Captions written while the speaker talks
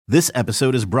This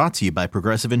episode is brought to you by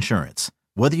Progressive Insurance.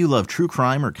 Whether you love true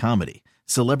crime or comedy,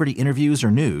 celebrity interviews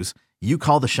or news, you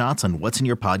call the shots on what's in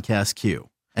your podcast queue.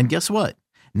 And guess what?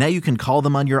 Now you can call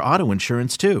them on your auto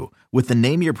insurance too with the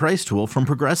Name Your Price tool from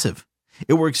Progressive.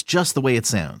 It works just the way it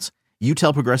sounds. You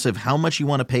tell Progressive how much you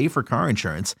want to pay for car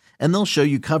insurance, and they'll show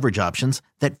you coverage options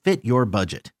that fit your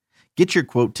budget. Get your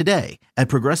quote today at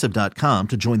Progressive.com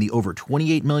to join the over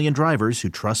 28 million drivers who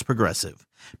trust Progressive.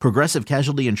 Progressive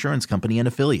Casualty Insurance Company and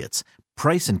Affiliates.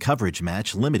 Price and coverage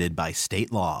match limited by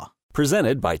state law.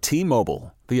 Presented by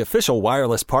T-Mobile, the official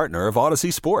wireless partner of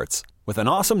Odyssey Sports. With an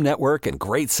awesome network and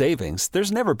great savings,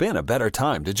 there's never been a better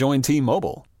time to join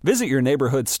T-Mobile. Visit your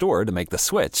neighborhood store to make the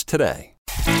switch today.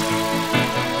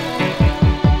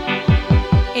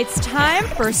 It's time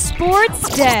for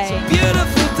Sports Day. It's a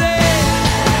beautiful day.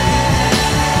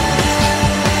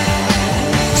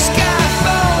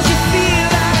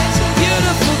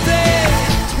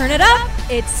 Turn it up.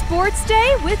 It's Sports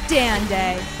Day with Dan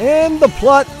Day. And the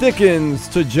plot thickens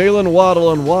to Jaylen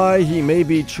Waddle and why he may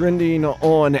be trending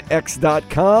on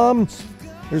X.com.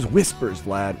 There's whispers,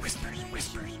 Vlad.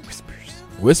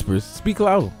 Whispers? Speak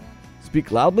loud.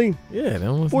 Speak loudly? Yeah.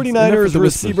 49ers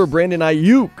receiver Brandon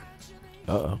Aiyuk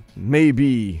Uh-oh. may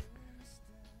be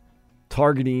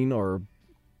targeting or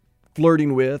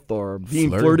flirting with or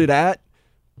being flirted at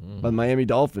by the Miami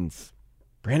Dolphins.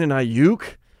 Brandon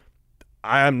Aiyuk?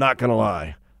 I am not going to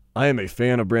lie. I am a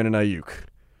fan of Brandon Aiyuk.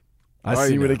 I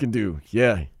see what he can do.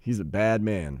 Yeah, he's a bad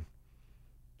man.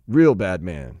 Real bad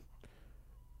man.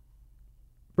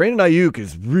 Brandon Aiyuk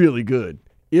is really good.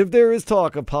 If there is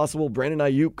talk of possible Brandon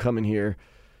Aiyuk coming here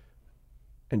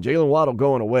and Jaylen Waddle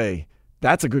going away,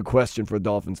 that's a good question for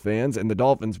Dolphins fans. And the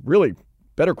Dolphins, really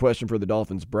better question for the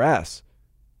Dolphins brass.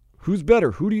 Who's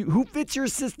better? Who fits your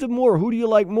system more? Who do you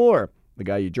like more? The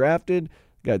guy you drafted,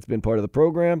 the guy that's been part of the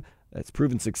program, that's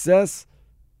proven success,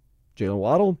 Jaylen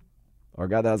Waddle, our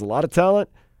guy that has a lot of talent,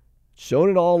 shown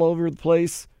it all over the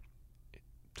place.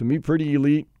 To me, pretty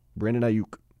elite, Brandon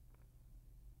Aiyuk.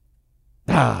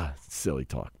 Silly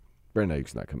talk. Brandon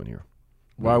Ayuk's not coming here.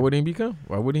 Why wouldn't he come?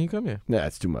 Why wouldn't he come here? Nah,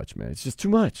 it's too much, man. It's just too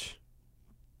much.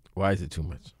 Why is it too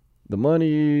much? The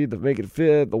money, the make it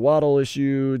fit, the Waddle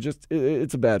issue, just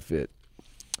it's a bad fit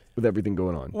with everything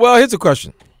going on. Well, here's a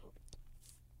question.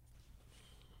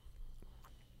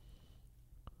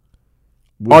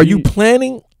 Are you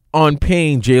planning on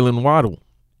paying Jaylen Waddle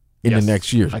in the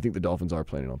next year? I think the Dolphins are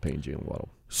planning on paying Jaylen Waddle.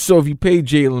 So if you pay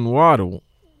Jaylen Waddle,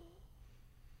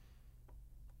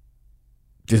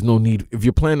 there's no need. If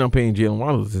you're planning on paying Jaylen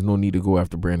Waddle, there's no need to go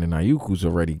after Brandon Aiyuk, who's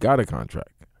already got a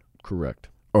contract. Correct.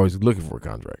 Or is looking for a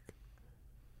contract.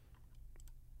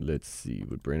 Let's see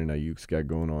what Brandon Ayuk's got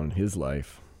going on in his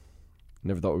life.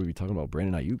 Never thought we'd be talking about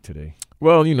Brandon Aiyuk today.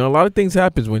 Well, a lot of things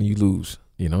happens when you lose.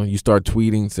 You start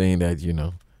tweeting saying that,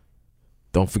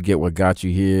 don't forget what got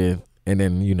you here. And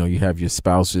then, you have your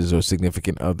spouses or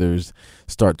significant others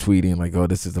start tweeting like, oh,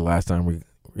 this is the last time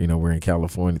we're in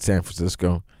California, San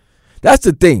Francisco. That's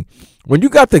the thing. When you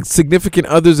got the significant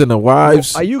others and the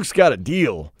wives. Well, Ayuk's got a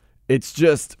deal. It's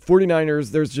just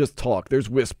 49ers, there's just talk. There's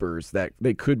whispers that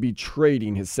they could be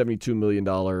trading his $72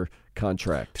 million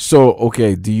contract. So,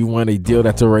 okay, do you want a deal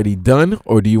that's already done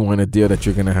or do you want a deal that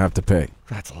you're going to have to pay?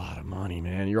 That's a lot of money,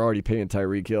 man. You're already paying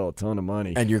Tyreek Hill a ton of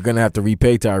money. And you're going to have to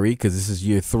repay Tyreek because this is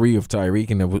year 3 of Tyreek.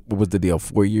 And what was the deal,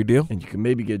 4-year deal? And you can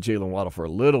maybe get Jaylen Waddle for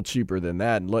a little cheaper than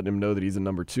that and letting him know that he's a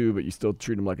number 2, but you still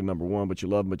treat him like a number 1, but you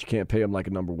love him, but you can't pay him like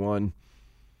a number 1.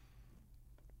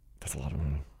 That's a lot of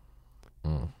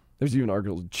money. There's even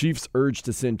articles. Chiefs urged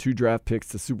to send 2 draft picks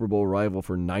to Super Bowl rival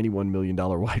for $91 million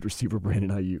wide receiver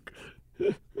Brandon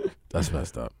Aiyuk. That's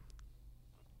messed up.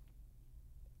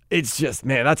 It's just,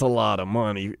 man, that's a lot of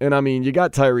money. And, you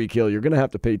got Tyreek Hill. You're going to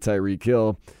have to pay Tyreek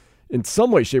Hill. In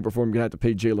some way, shape, or form, you're going to have to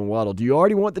pay Jaylen Waddle. Do you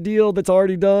already want the deal that's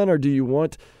already done, or do you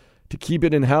want to keep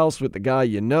it in-house with the guy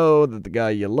you know, the guy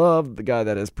you love, the guy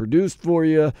that has produced for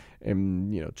you,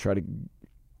 and, try to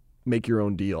make your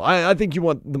own deal? I think you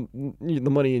want the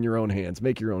money in your own hands.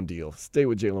 Make your own deal. Stay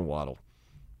with Jaylen Waddle.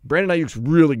 Brandon Aiyuk's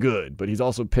really good, but he's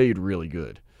also paid really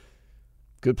good.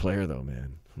 Good player, though,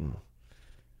 man.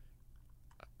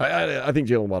 I think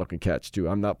Jaylen Waddle can catch, too.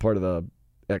 I'm not part of the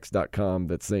X.com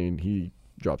that's saying he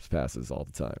drops passes all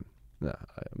the time. Nah,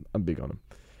 I'm big on him.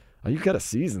 Aiyuk got a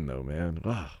season, though, man.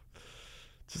 Wow.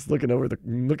 Just looking over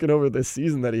this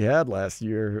season that he had last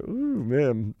year. Ooh,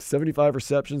 man. 75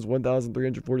 receptions,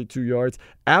 1,342 yards.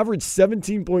 Average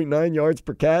 17.9 yards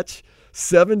per catch.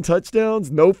 7 touchdowns,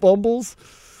 no fumbles.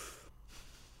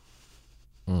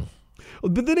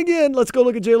 But then again, let's go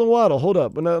look at Jaylen Waddle. Hold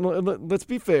up. Let's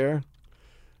be fair.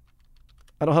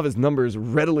 I don't have his numbers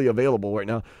readily available right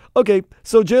now. Okay,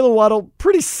 so Jaylen Waddle,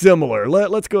 pretty similar.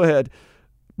 Let's go ahead.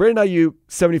 Brandon Aiyuk,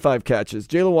 75 catches.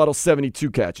 Jaylen Waddle,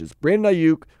 72 catches. Brandon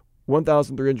Aiyuk,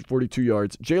 1,342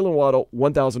 yards. Jaylen Waddle,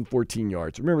 1,014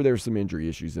 yards. Remember, there were some injury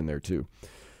issues in there, too.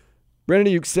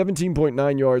 Brandon Aiyuk,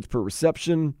 17.9 yards per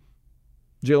reception.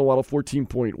 Jaylen Waddle,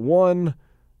 14.1.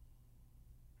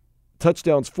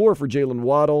 Touchdowns, 4 for Jaylen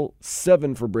Waddle,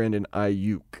 7 for Brandon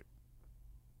Aiyuk.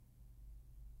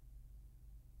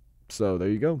 So, there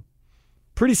you go.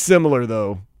 Pretty similar,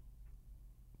 though.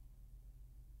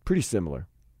 Pretty similar.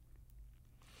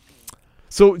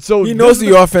 So he knows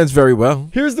the offense very well.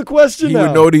 Here's the question He now.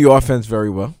 would know the offense very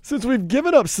well. Since we've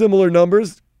given up similar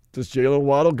numbers, does Jaylen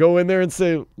Waddle go in there and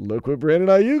say, look what Brandon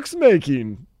Aiyuk's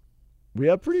making? We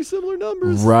have pretty similar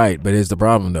numbers. Right, but here's the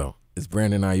problem, though. Is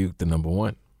Brandon Aiyuk the number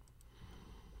one?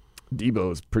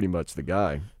 Debo is pretty much the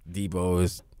guy. Debo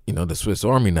is, the Swiss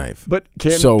Army knife. But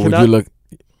can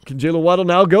Jaylen Waddle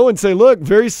now go and say, look,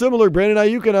 very similar, Brandon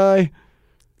Aiyuk and I?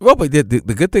 Well, but the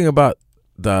good thing about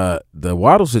the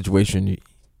Waddle situation,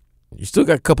 you still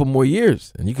got a couple more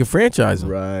years, and you can franchise him.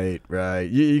 Right.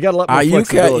 You got a lot more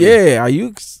flexibility.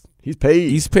 Ayuk's he's paid.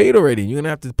 He's paid already. You're gonna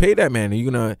have to pay that man. Are you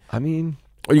gonna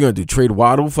trade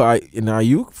Waddle for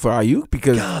Aiyuk?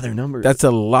 Because God, their numbers. That's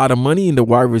a lot of money in the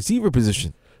wide receiver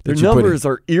position. Their numbers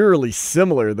are eerily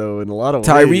similar, though, in a lot of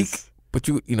ways. But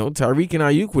Tyreek and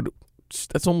Aiyuk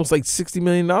that's almost like $60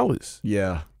 million.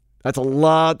 Yeah. That's a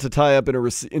lot to tie up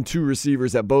in two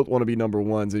receivers that both want to be number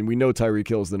ones, and we know Tyreek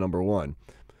Hill's the number one.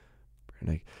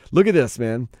 Look at this,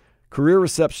 man. Career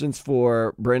receptions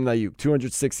for Brandon Aiyuk,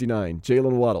 269.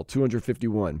 Jaylen Waddle,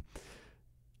 251.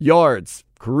 Yards,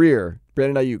 career,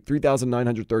 Brandon Aiyuk,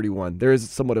 3,931. There is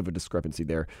somewhat of a discrepancy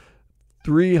there.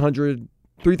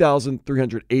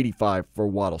 3,385 for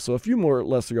Waddle. So a few more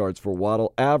less yards for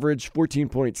Waddle. Average,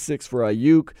 14.6 for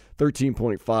Aiyuk,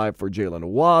 13.5 for Jaylen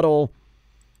Waddle.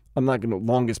 I'm not going to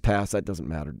longest pass. That doesn't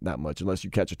matter that much unless you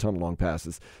catch a ton of long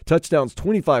passes. Touchdowns,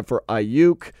 25 for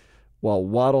Aiyuk, while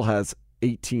Waddle has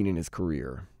 18 in his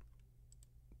career.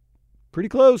 Pretty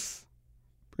close.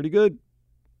 Pretty good.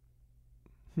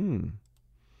 Pretty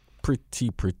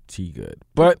good.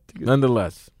 But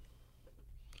nonetheless,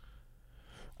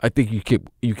 I think you keep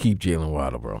Jaylen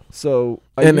Waddle, bro. So,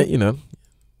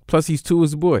 plus he's 2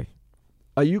 as a boy.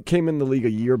 Aiyuk came in the league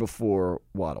a year before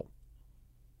Waddle.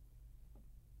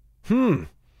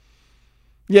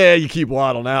 Yeah, you keep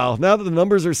Waddle now. Now that the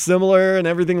numbers are similar and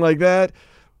everything like that,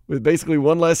 with basically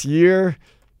one less year,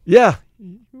 yeah,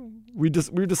 we've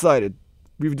decided.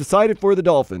 We've decided for the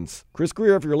Dolphins. Chris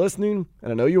Greer, if you're listening,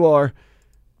 and I know you are,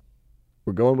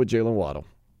 we're going with Jaylen Waddle.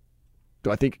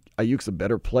 Do I think Aiyuk's a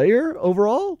better player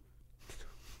overall?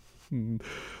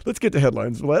 Let's get to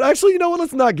headlines. Actually, you know what?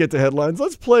 Let's not get to headlines.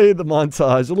 Let's play the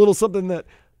montage. A little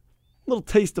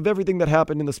taste of everything that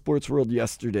happened in the sports world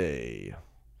yesterday.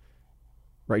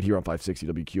 Right here on 560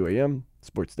 WQAM,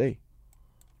 Sports Day.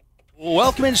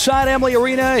 Welcome inside Amalie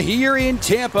Arena here in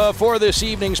Tampa for this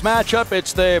evening's matchup.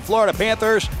 It's the Florida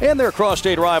Panthers and their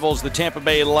cross-state rivals, the Tampa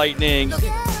Bay Lightning.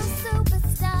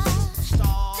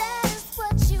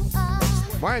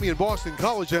 Miami and Boston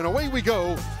College, and away we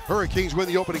go. Hurricanes win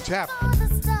the opening tap.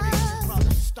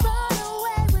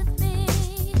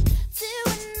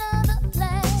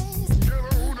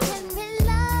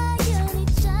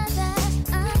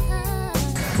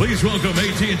 Please welcome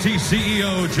AT&T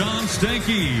CEO John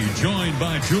Stanky, joined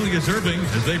by Julius Erving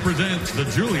as they present the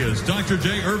Julius Dr.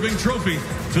 J. Erving Trophy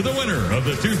to the winner of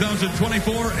the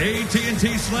 2024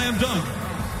 AT&T Slam Dunk.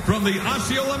 From the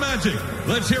Osceola Magic,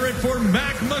 let's hear it for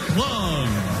Mac McClung.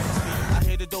 I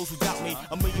hated those who doubt me.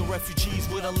 A million refugees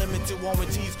with unlimited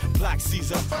warranties. Black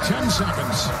Caesar. 10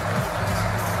 seconds.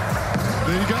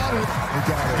 He got it. He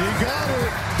got it.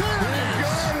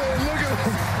 Look at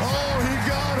him. Oh, he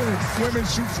got it. Women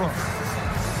shoot from.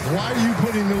 Why are you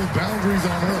putting those boundaries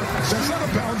on her? That's not a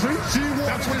boundary.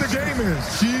 That's what the game is.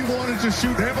 She wanted to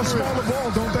shoot. They have a smaller ball,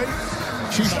 don't they?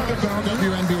 She shot with the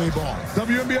WNBA ball.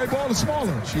 WNBA ball is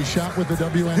smaller. She shot with the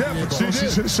WNBA ball. She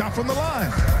should have shot from the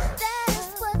line.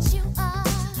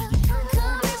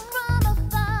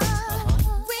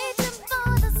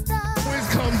 It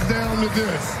comes down to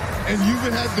this. And you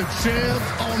had the champ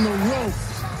on the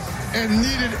ropes and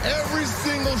needed every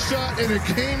single shot, and it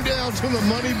came down to the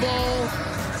money ball.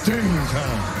 Dang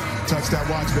time. Touch that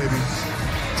watch, baby.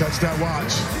 Touch that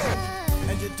watch.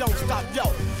 And you don't stop,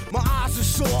 yo. My eyes are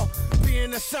sore.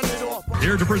 Being a senator.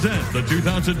 Here to present the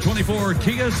 2024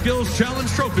 Kia Skills Challenge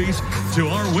trophies to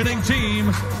our winning team,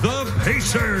 the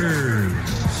Pacers.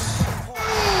 Oh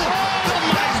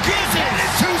my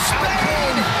goodness! To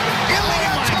Spain!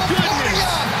 Ilya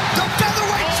Topuria, the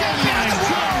featherweight champion of the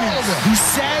world! He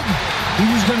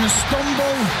who's going to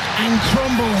stumble and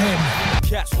crumble him.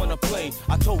 Cats wanna play,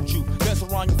 I told you. Dance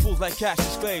around you fools like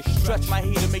Cassius Clay. Stretch my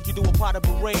heat and make you do a pot of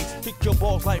parade. Kick your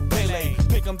balls like Pele.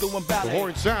 Pick 'em doing ballet. The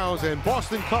horn sounds, and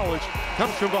Boston College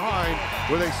comes from behind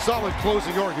with a solid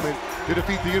closing argument to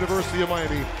defeat the University of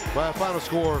Miami by a final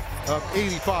score of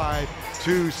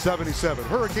 85-77.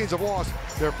 Hurricanes have lost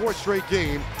their 4th straight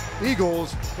game.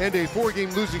 Eagles end a 4-game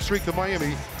losing streak to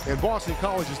Miami, and Boston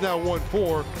College has now won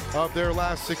 4 of their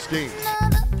last 6 games.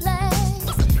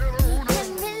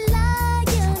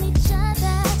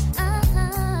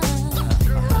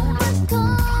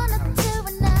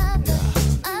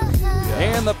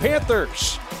 And the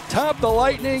Panthers top the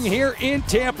Lightning here in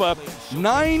Tampa,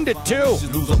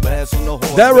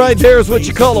 9-2. That right there is what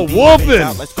you call a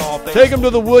whooping. Take them to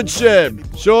the woodshed.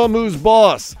 Show them who's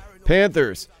boss.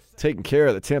 Panthers taking care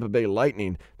of the Tampa Bay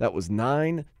Lightning. That was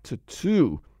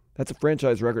 9-2. That's a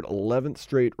franchise record, 11th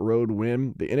straight road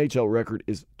win. The NHL record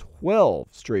is 12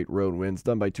 straight road wins,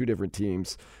 done by 2 different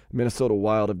teams. Minnesota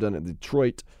Wild have done it.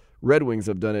 Detroit Red Wings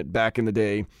have done it back in the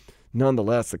day.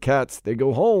 Nonetheless, the Cats, they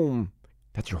go home.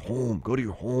 That's your home. Go to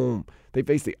your home. They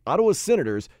face the Ottawa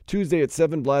Senators Tuesday at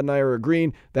 7. Vlad and I are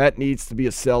agreeing that needs to be a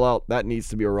sellout. That needs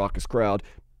to be a raucous crowd.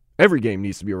 Every game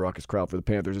needs to be a raucous crowd for the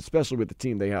Panthers, especially with the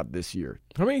team they have this year.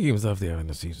 How many games left they have in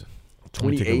the season?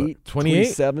 28,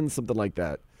 27, something like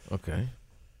that. Okay.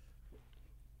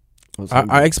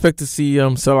 I expect to see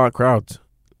sellout crowds.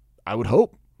 I would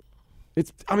hope.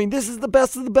 This is the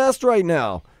best of the best right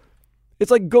now. It's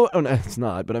like no, it's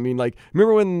not, but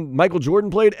remember when Michael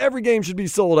Jordan played? Every game should be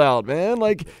sold out, man.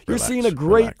 You're seeing a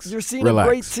great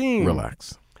team.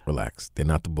 Relax. They're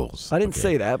not the Bulls. I didn't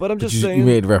say that, but I'm just saying. You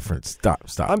made reference. Stop.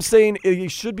 I'm saying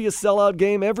it should be a sellout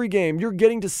game every game. You're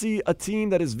getting to see a team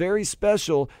that is very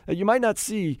special that you might not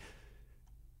see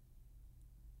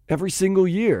every single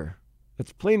year.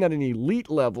 That's playing at an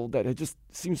elite level that it just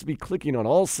seems to be clicking on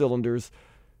all cylinders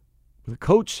with a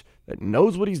coach that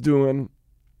knows what he's doing.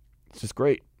 It's just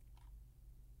great.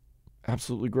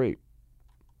 Absolutely great.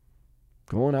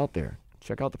 Go on out there.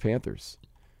 Check out the Panthers.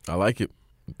 I like it.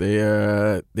 They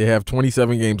have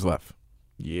 27 games left.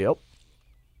 Yep.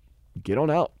 Get on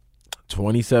out.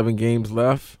 27 games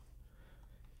left.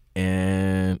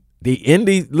 And they end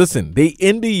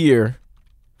the year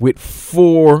with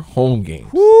 4 home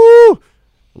games. Woo! A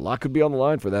lot could be on the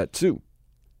line for that too.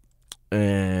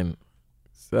 And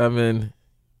 7.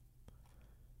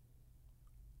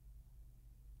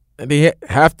 They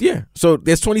So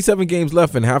there's 27 games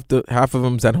left, and half of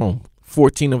them's at home.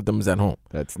 14 of them's at home.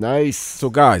 That's nice. So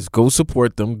guys, go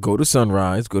support them. Go to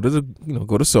Sunrise. Go to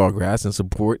Sawgrass and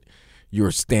support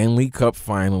your Stanley Cup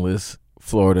finalists,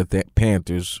 Florida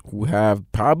Panthers, who have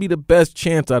probably the best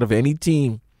chance out of any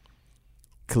team,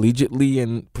 collegiately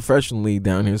and professionally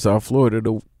down here in South Florida,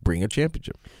 to bring a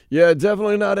championship. Yeah,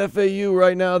 definitely not FAU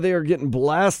right now. They are getting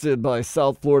blasted by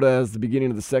South Florida as the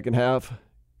beginning of the second half.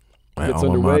 My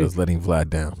alma mater is letting Vlad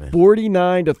down, man.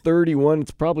 49-31.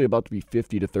 It's probably about to be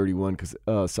 50-31 because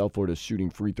South Florida is shooting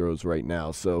free throws right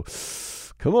now. So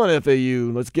come on,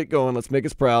 FAU. Let's get going. Let's make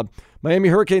us proud. Miami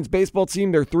Hurricanes baseball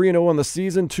team, they're 3-0 on the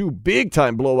season. 2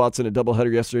 big-time blowouts in a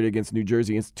doubleheader yesterday against New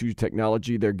Jersey Institute of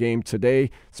Technology. Their game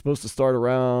today, supposed to start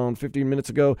around 15 minutes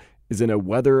ago, is in a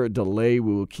weather delay.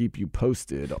 We will keep you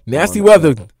posted. Nasty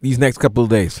weather these next couple of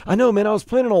days. I know, man. I was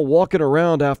planning on walking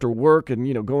around after work and,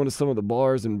 going to some of the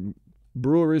bars and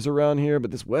breweries around here,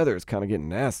 but this weather is kind of getting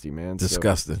nasty, man.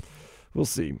 Disgusting. So we'll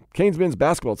see. Canes men's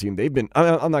basketball team, they've been,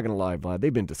 I'm not going to lie, Vlad,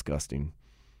 they've been disgusting.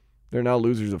 They're now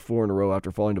losers of 4 in a row after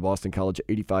falling to Boston College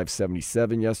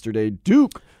 85-77 yesterday.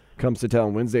 Duke comes to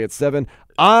town Wednesday at 7.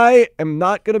 I am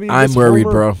not going to be I'm worried,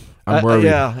 bro. I'm worried.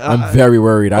 I'm very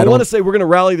worried. I want to say we're going to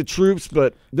rally the troops,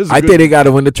 but this is I think they got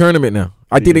to win the tournament now.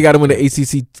 I think they got to win the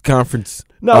ACC conference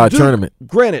tournament.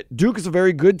 Granted, Duke is a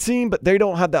very good team, but they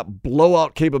don't have that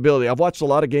blowout capability. I've watched a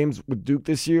lot of games with Duke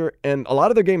this year, and a lot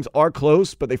of their games are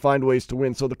close, but they find ways to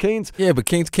win. So the Canes... Yeah, but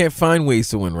Canes can't find ways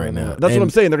to win right now. That's what I'm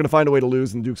saying. They're going to find a way to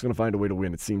lose, and Duke's going to find a way to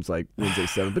win, it seems like, Wednesday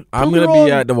 7. But I'm going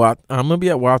to be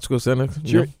at Watsco Center.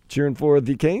 Cheering for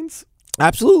the Canes?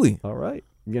 Absolutely. All right.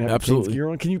 You going to have Canes gear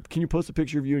on? Can you post a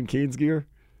picture of you in Canes gear?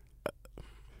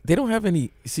 They don't have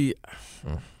any... See...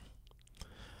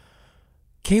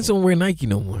 Canes don't wear Nike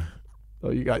no more.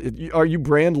 Oh, are you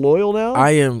brand loyal now?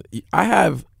 I am. I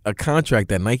have a contract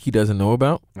that Nike doesn't know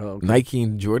about. Oh, okay. Nike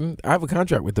and Jordan. I have a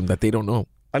contract with them that they don't know.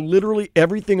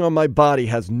 Everything on my body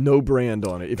has no brand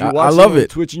on it. If you're watching on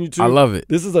Twitch and YouTube, I love it.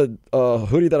 This is a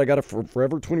hoodie that I got from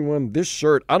Forever 21. This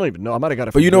shirt, I don't even know. I might have got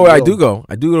it. But you know where I do go?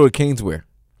 I do go to Canes wear.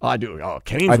 Oh, I do. Oh,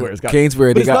 Caneswear's got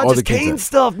Caneswear. They it's got not all just the Cane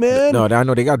stuff, man. No, I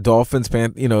know they got Dolphins,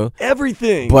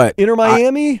 everything. But Inter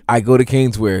Miami. I go to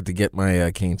Caneswear to get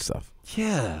my Cane stuff.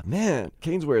 Yeah, man.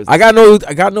 Caneswear is. I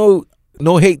got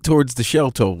no hate towards the shell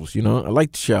toes. I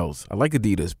like the shells. I like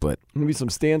Adidas, but maybe some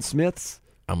Stan Smiths.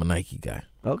 I'm a Nike guy.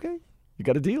 Okay, you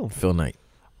got a deal. Phil Knight.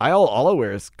 All I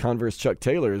wear is Converse Chuck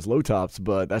Taylors, low tops,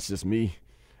 but that's just me.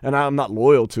 And I'm not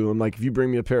loyal to them. Like, if you bring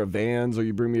me a pair of Vans or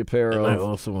you bring me a pair of I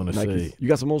also want to say, you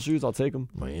got some old shoes, I'll take them.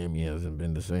 Miami hasn't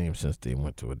been the same since they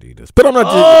went to Adidas. But I'm not.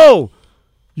 Oh,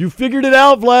 you figured it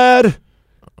out, Vlad.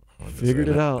 Figured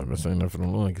it out. I'm not saying that for the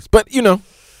longest. But,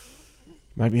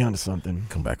 might be onto something.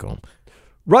 Come back home.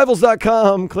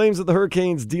 Rivals.com claims that the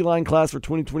Hurricanes D-line class for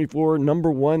 2024, number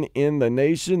 1 in the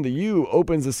nation. The U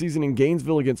opens the season in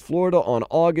Gainesville against Florida on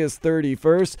August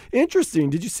 31st. Interesting.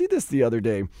 Did you see this the other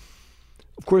day?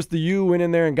 Of course, the U went in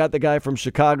there and got the guy from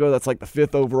Chicago. That's like the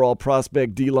 5th overall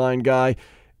prospect D-line guy.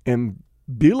 And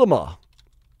Brett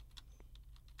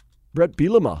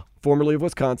Bielema, formerly of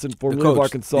Wisconsin, formerly of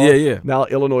Arkansas. Yeah. Now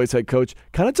Illinois' head coach,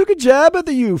 kind of took a jab at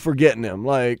the U for getting him.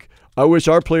 Like, I wish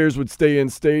our players would stay in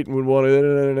state and would want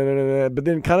to, but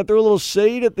then kind of threw a little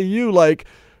shade at the U, like,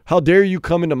 how dare you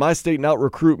come into my state and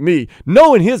out-recruit me,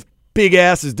 knowing his big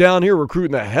ass is down here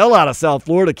recruiting the hell out of South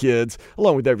Florida kids,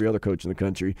 along with every other coach in the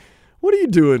country. What are you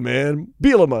doing, man?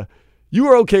 Bielema, you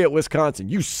were okay at Wisconsin.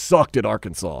 You sucked at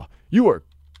Arkansas. You were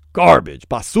garbage,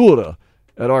 basura,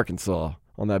 at Arkansas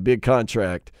on that big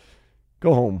contract.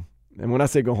 Go home. And when I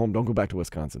say go home, don't go back to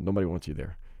Wisconsin. Nobody wants you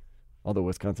there. Although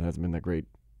Wisconsin hasn't been that great.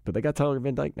 But they got Tyler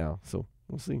Van Dyke now, so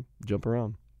we'll see. Jump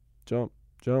around. Jump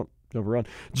around.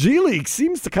 G League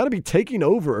seems to kind of be taking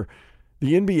over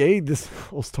the NBA this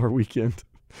All-Star weekend.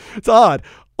 It's odd.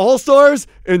 All-Stars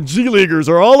and G-Leaguers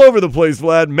are all over the place,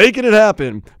 Vlad, making it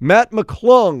happen. Matt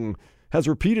McClung has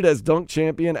repeated as dunk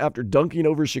champion after dunking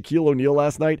over Shaquille O'Neal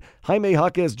last night. Jaime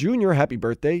Jaquez Jr., happy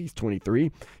birthday. He's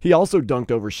 23. He also dunked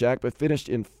over Shaq, but finished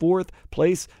in 4th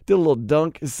place. Did a little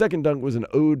dunk. His second dunk was an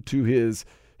ode to his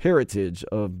heritage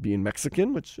of being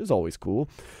Mexican, which is always cool.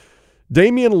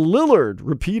 Damian Lillard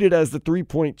repeated as the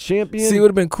three-point champion. See, it would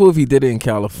have been cool if he did it in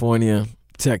California,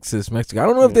 Texas, Mexico. I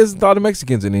don't know if there's a lot of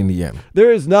Mexicans in Indiana.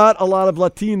 There is not a lot of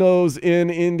Latinos in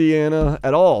Indiana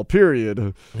at all,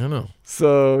 period. I know.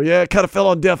 So, yeah, it kind of fell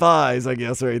on deaf eyes, I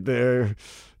guess, right there.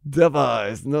 Deaf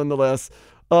eyes, nonetheless.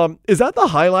 Is that the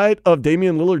highlight of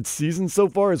Damian Lillard's season so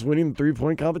far, is winning the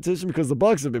three-point competition? Because the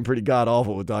Bucks have been pretty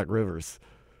god-awful with Doc Rivers.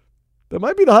 That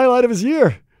might be the highlight of his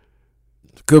year.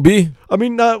 Could be. I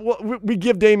mean, we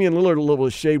give Damian Lillard a little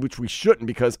shade, which we shouldn't,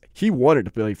 because he wanted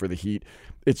to play for the Heat.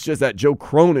 It's just that Joe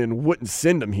Cronin wouldn't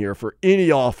send him here for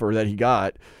any offer that he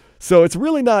got. So it's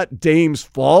really not Dame's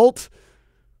fault.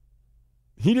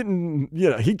 He didn't,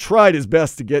 he tried his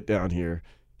best to get down here.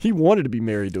 He wanted to be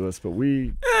married to us, but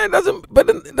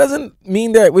it doesn't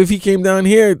mean that if he came down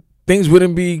here, things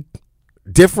wouldn't be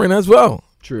different as well.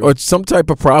 True. Or some type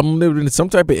of problem, some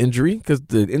type of injury, because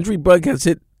the injury bug has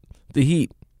hit the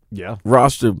Heat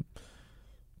roster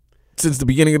since the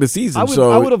beginning of the season. I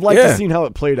would have liked to see how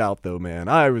it played out, though, man.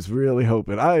 I was really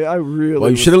hoping. Well,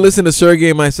 you should have listened to Sergey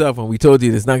and myself when we told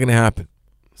you it's not going to happen.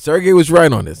 Sergey was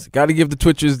right on this. Got to give the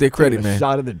Twitchers their credit, man.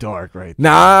 Shot in the dark, right?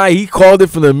 Nah, he called it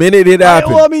from the minute it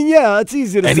happened. Well, I mean, yeah, it's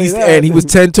easy to say that. And he was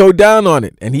 10-toe down on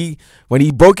it. And when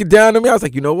he broke it down to me, I was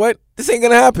like, you know what? This ain't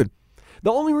going to happen.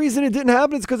 The only reason it didn't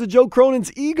happen is because of Joe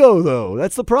Cronin's ego, though.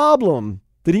 That's the problem.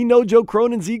 Did he know Joe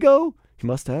Cronin's ego? He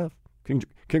must have.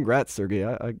 Congrats, Sergey.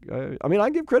 I mean, I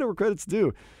give credit where credit's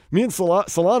due. Me and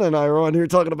Solana and I are on here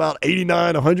talking about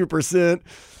 89, 100%.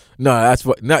 No,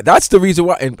 that's the reason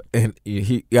why. And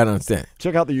you got to understand.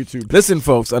 Check out the YouTube. Listen,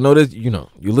 folks, I know that,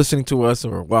 you're listening to us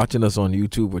or watching us on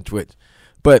YouTube or Twitch.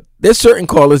 But there's certain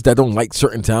callers that don't like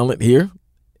certain talent here.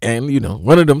 And,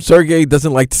 one of them, Sergey,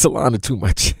 doesn't like Solana too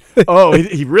much. Oh,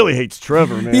 he really hates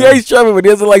Trevor, man. He hates Trevor, but he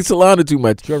doesn't like Solana too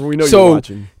much. Trevor, we know you're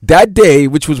watching. That day,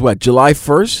 which was what, July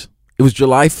 1st? It was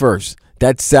July 1st,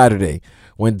 that Saturday,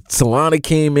 when Solana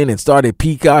came in and started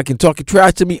peacocking, talking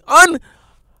trash to me.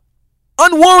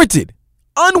 Unwarranted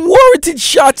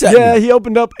shots at me. Yeah, he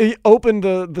opened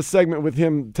the segment with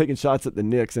him taking shots at the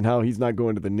Knicks and how he's not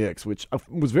going to the Knicks, which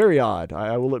was very odd,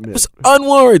 I will admit. It was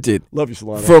unwarranted. Love you,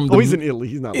 Solana. He's in Italy.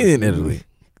 He's not in Italy.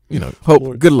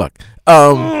 Hope. Good luck.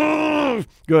 Go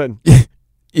ahead.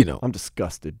 I'm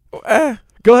disgusted.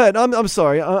 Go ahead. I'm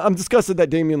sorry. I'm disgusted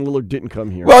that Damian Lillard didn't come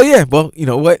here. Well, yeah. Well, you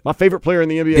know what? My favorite player in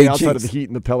the NBA outside of the Heat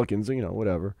and the Pelicans,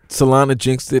 whatever. Solana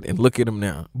jinxed it, and look at him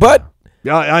now. But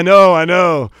yeah, I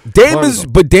know.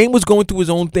 Dame was going through his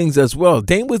own things as well.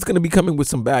 Dame was going to be coming with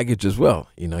some baggage as well.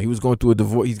 He was going through a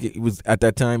divorce. He was at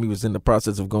that time he was in the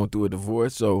process of going through a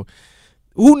divorce. So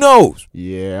Who knows?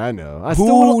 Yeah, I know.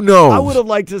 Who knows? I would have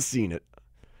liked to have seen it.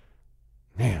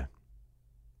 Man.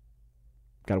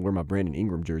 Got to wear my Brandon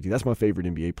Ingram jersey. That's my favorite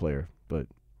NBA player. But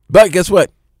guess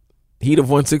what? Heat have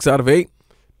won 6 out of 8.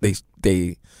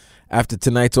 They after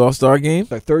tonight's All-Star game,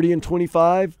 they're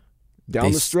 30-25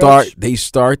 down the stretch. They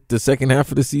start the second half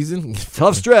of the season.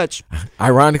 Tough stretch.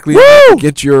 Ironically,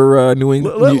 get your New Orleans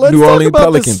Let's talk about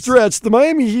Pelicans. The stretch. The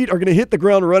Miami Heat are going to hit the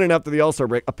ground running after the All-Star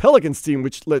break. A Pelicans team,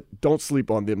 which don't sleep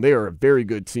on them. They are a very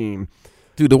good team.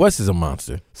 Dude, the West is a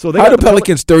monster. So how are the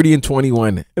Pelicans 30-21,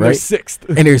 right? And they're 6th.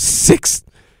 And they're 6th.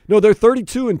 No, they're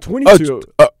 32-22.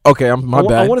 Okay, my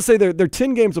bad. I want to say they're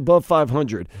 10 games above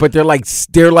 500. But they're like 6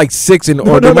 they're in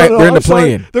the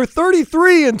play-in. They're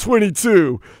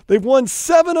 33-22. They've won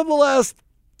 7 of the last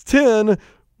 10,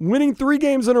 winning 3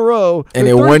 games in a row. And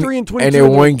they're 33-22. And they're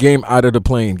 1 game out of the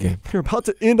play-in game. They're about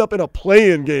to end up in a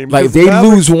play-in game. Like they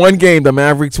lose 1 game, the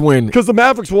Mavericks win. Because the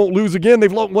Mavericks won't lose again.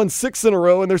 They've won 6 in a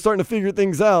row, and they're starting to figure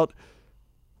things out.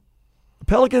 The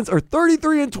Pelicans are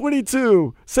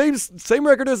 33-22, same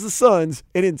record as the Suns,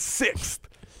 and in 6th.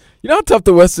 You know how tough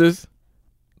the West is?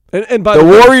 And by the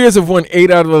Warriors have won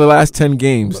 8 out of the last 10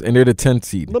 games, and they're the 10th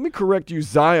seed. Let me correct you,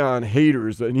 Zion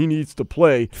haters, and he needs to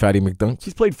play. Fatty McDunk.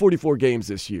 He's played 44 games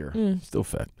this year. Still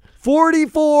fat.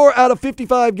 44 out of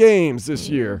 55 games this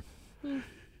year.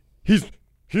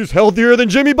 He's healthier than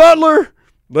Jimmy Butler.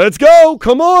 Let's go.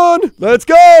 Come on. Let's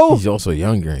go. He's also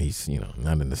younger. He's,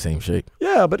 not in the same shape.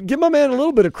 Yeah, but give my man a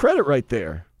little bit of credit right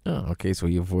there. Oh, okay, so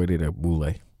he avoided a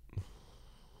boule.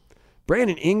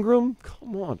 Brandon Ingram?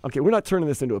 Come on. Okay, we're not turning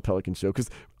this into a Pelican show because,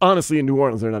 honestly, in New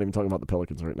Orleans, they're not even talking about the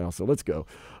Pelicans right now, so let's go.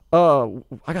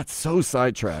 I got so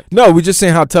sidetracked. No, we're just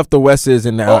saying how tough the West is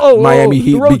and Miami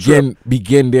Heat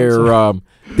begin their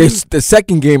the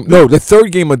second game, the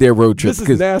third game of their road trip. This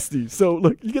is nasty. So,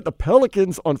 look, you get the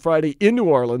Pelicans on Friday in New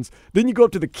Orleans. Then you go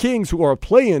up to the Kings, who are a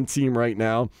play-in team right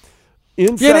now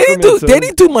in Sacramento. They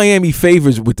didn't do Miami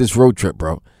favors with this road trip,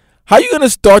 bro. How are you going to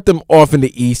start them off in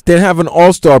the East, then have an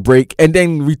All-Star break, and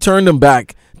then return them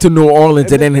back to New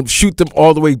Orleans and then shoot them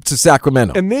all the way to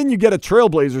Sacramento? And then you get a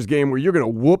Trailblazers game where you're going to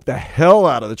whoop the hell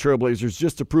out of the Trailblazers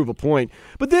just to prove a point.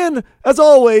 But then, as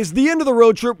always, the end of the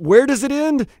road trip, where does it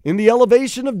end? In the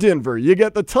elevation of Denver. You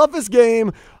get the toughest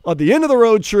game at the end of the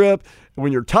road trip.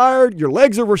 When you're tired, your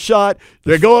legs are shot,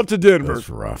 they go up to Denver. That's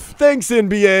rough. Thanks,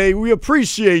 NBA. We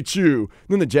appreciate you.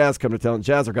 Then the Jazz come to town.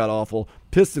 Jazz are god-awful.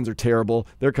 Pistons are terrible.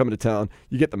 They're coming to town.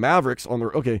 You get the Mavericks on the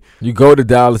okay. You go to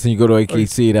Dallas and you go to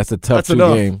AKC. That's a tough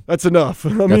game. That's enough.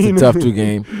 That's a tough 2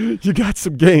 game. You got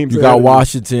some games. You got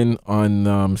Washington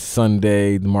on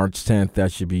Sunday, March 10th.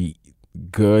 That should be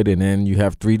good. And then you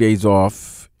have 3 days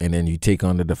off, and then you take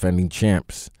on the defending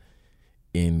champs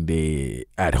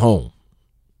at home.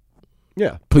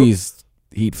 Yeah. Please,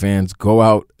 Heat fans, go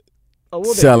out,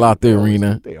 sell out the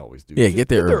arena. They always do. Yeah, get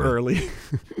there early.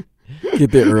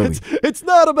 Get there early. It's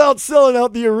not about selling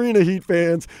out the arena, Heat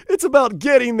fans. It's about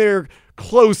getting there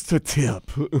close to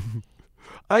tip.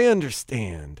 I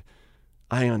understand,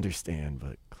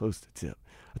 but close to tip.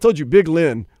 I told you, Big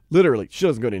Lynn, literally, she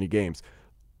doesn't go to any games.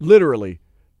 Literally,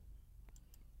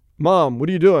 Mom, what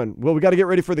are you doing? Well, we got to get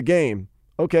ready for the game.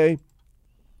 Okay,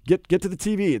 get to the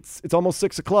TV. It's almost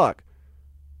 6 o'clock.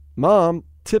 Mom,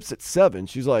 tips at 7.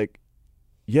 She's like,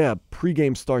 yeah,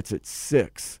 pregame starts at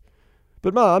 6.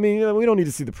 But Mom, I mean, we don't need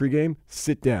to see the pregame.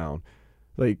 Sit down.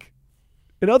 Like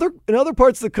in other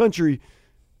parts of the country,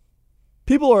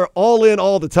 people are all in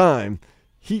all the time.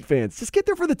 Heat fans, just get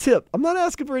there for the tip. I'm not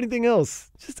asking for anything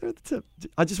else. Just there for the tip.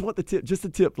 I just want the tip. Just the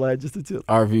tip, lad. Just the tip.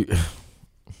 RV.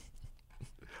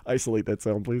 Isolate that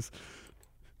sound, please.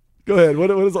 Go ahead.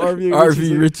 What is RV?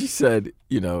 RV Richie said,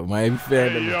 Miami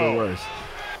fandom is the worst.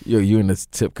 You in this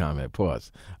tip comment.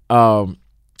 Pause.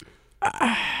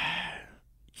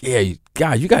 Yeah,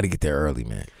 God, you got to get there early,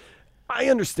 man. I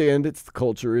understand it's the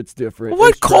culture. It's different.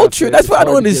 What culture? That's what I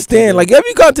don't understand. Like, have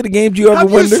you gone to the games you ever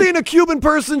wondered? Have you seen a Cuban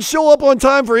person show up on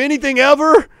time for anything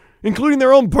ever, including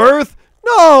their own birth?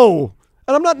 No.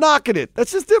 And I'm not knocking it.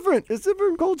 That's just different. It's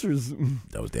different cultures.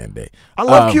 That was Dan Day. I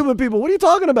love Cuban people. What are you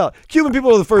talking about? Cuban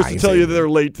people are the first to tell you that they're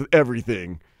late to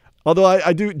everything. Although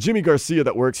I do, Jimmy Garcia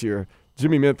that works here,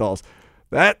 Jimmy Menthols,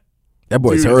 that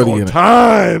boy's dude early is on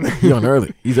time. He's on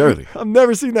early. He's early. I've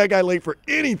never seen that guy late for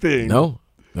anything. No.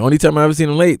 The only time I ever seen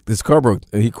him late, this car broke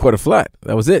and he caught a flat.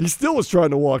 That was it. He still was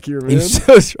trying to walk here, man. He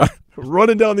still was trying.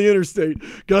 Running down the interstate.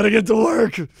 Got to get to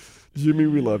work. Jimmy,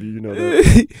 we love you. You know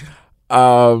that.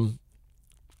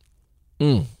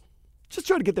 Just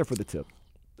try to get there for the tip.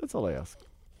 That's all I ask.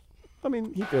 I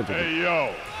mean, he fans. Hey,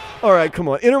 yo. All right, come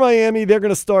on. Inter Miami, they're going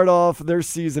to start off their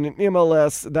season in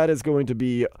MLS. That is going to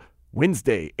be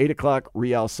Wednesday, 8 o'clock,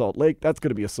 Real Salt Lake. That's going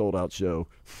to be a sold-out show.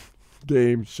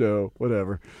 Game, show,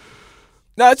 whatever.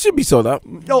 No, it should be sold out.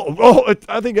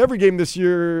 I think every game this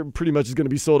year pretty much is going to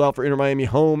be sold out for Inter Miami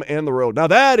home and the road. Now,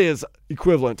 that is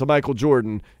equivalent to Michael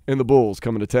Jordan and the Bulls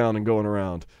coming to town and going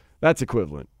around. That's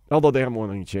equivalent. Although they haven't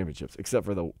won any championships, except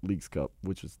for the Leagues Cup,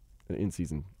 which was an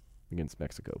in-season against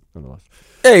Mexico, nonetheless.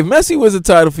 Hey, Messi was a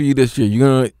title for you this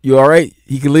year. You all right?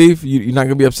 He can leave? You're not going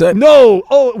to be upset? No.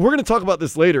 Oh, we're going to talk about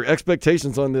this later.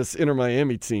 Expectations on this Inter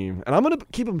Miami team. And I'm going to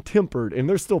keep them tempered, and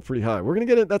they're still pretty high. We're going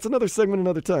to get it. That's another segment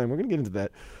another time. We're going to get into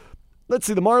that. Let's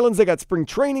see. The Marlins, they got spring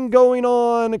training going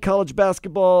on. College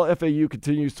basketball, FAU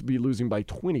continues to be losing by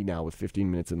 20 now with 15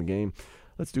 minutes in the game.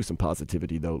 Let's do some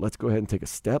positivity, though. Let's go ahead and take a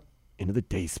step into the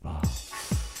day spa.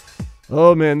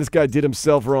 Oh, man, this guy did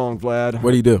himself wrong, Vlad.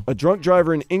 What did he do? A drunk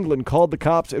driver in England called the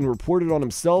cops and reported on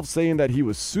himself, saying that he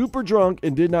was super drunk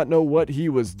and did not know what he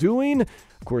was doing.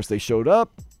 Of course, they showed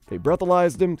up. They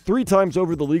breathalyzed him 3 times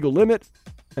over the legal limit,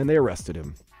 and they arrested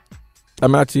him.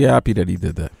 I'm actually happy that he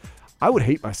did that. I would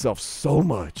hate myself so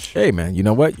much. Hey, man, you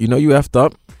know what? You know you effed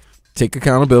up. Take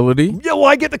accountability. Yeah,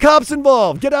 why get the cops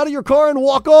involved? Get out of your car and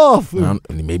walk off.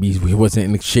 Maybe he wasn't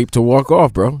in shape to walk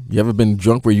off, bro. You ever been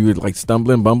drunk where you were like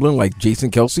stumbling, bumbling like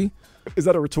Jason Kelsey? Is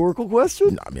that a rhetorical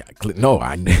question?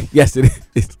 Yes, it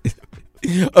is.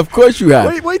 Of course you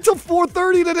have. Wait till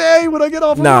 4:30 today when I get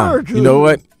off of work. You know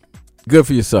what? Good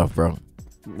for yourself, bro.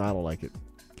 I don't like it.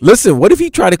 Listen, what if he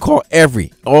tried to call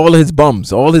all his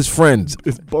bums, all his friends?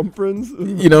 His bum friends?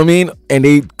 You know what I mean? And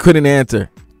they couldn't answer,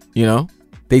 you know?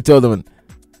 They told him,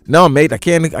 "No, mate, I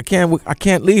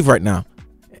can't leave right now."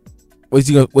 What's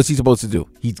he supposed to do?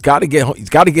 He's got to get home. He's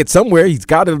got to get somewhere. He's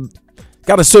got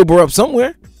to sober up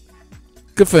somewhere.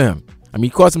 Good for him. I mean, he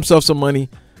cost himself some money,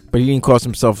 but he didn't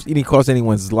cost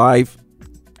anyone's life.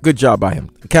 Good job by him.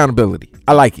 Accountability.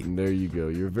 I like it. And there you go.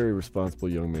 You're a very responsible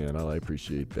young man. I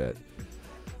appreciate that.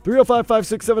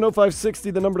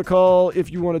 305-567-0560, the number to call.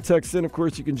 If you want to text in, of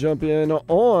course, you can jump in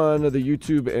on the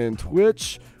YouTube and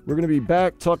Twitch. We're going to be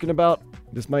back talking about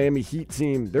this Miami Heat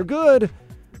team. They're good.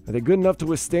 Are they good enough to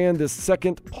withstand this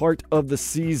second part of the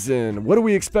season? What are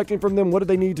we expecting from them? What do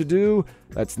they need to do?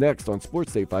 That's next on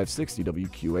Sports Day 560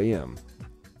 WQAM.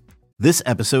 This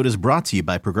episode is brought to you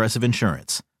by Progressive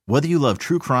Insurance. Whether you love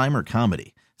true crime or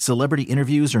comedy, celebrity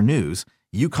interviews or news,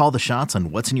 you call the shots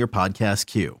on what's in your podcast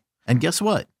queue. And guess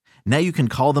what? Now you can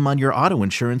call them on your auto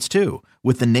insurance too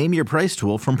with the Name Your Price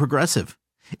tool from Progressive.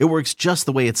 It works just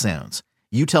the way it sounds.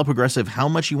 You tell Progressive how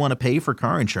much you want to pay for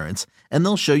car insurance, and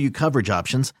they'll show you coverage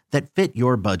options that fit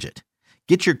your budget.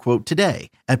 Get your quote today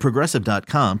at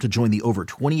Progressive.com to join the over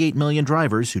 28 million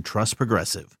drivers who trust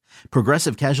Progressive.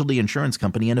 Progressive Casualty Insurance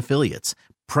Company and Affiliates.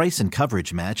 Price and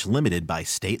coverage match limited by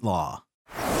state law.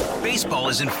 Baseball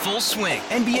is in full swing.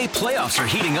 NBA playoffs are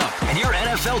heating up, and your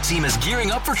NFL team is gearing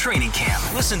up for training camp.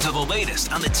 Listen to the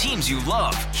latest on the teams you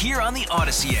love here on the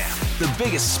Odyssey app. The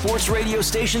biggest sports radio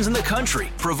stations in the country,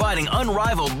 providing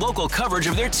unrivaled local coverage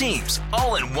of their teams,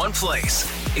 all in one place.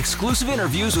 Exclusive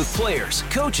interviews with players,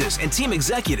 coaches, and team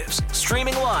executives,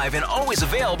 streaming live and always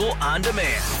available on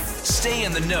demand. Stay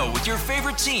in the know with your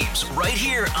favorite teams right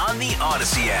here on the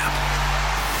Odyssey app.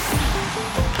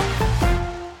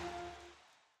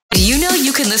 Do you know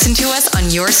you can listen to us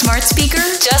on your smart speaker?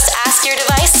 Just ask your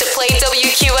device to play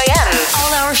WQAM.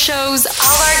 All our shows,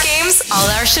 all our games, all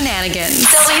our shenanigans.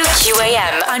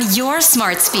 WQAM on your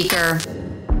smart speaker.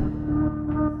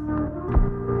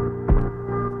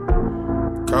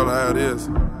 Call it how it is.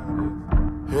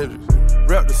 Hendrix.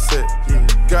 Rep the set.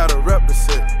 Yeah. Gotta rep the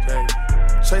set. Dang.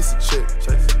 Chase a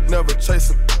chick. Never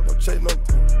chase a. No chase no.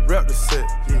 Rep the set.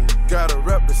 Yeah. Gotta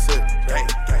rep the set. Dang.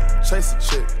 Chase a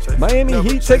chick. Miami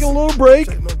Heat taking a little break.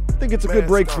 I think it's a good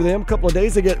break for them. A couple of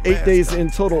days. They get 8 days in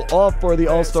total off for the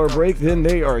All-Star break. Then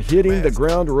they are hitting the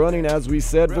ground running, as we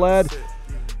said, Vlad.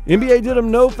 NBA did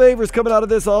them no favors coming out of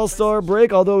this All-Star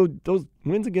break, although those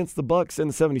wins against the Bucks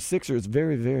and the 76ers,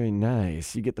 very, very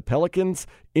nice. You get the Pelicans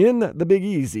in the Big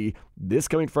Easy this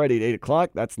coming Friday at 8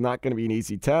 o'clock. That's not going to be an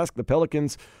easy task. The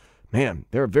Pelicans, man,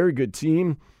 they're a very good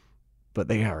team, but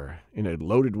they are in a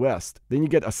loaded West. Then you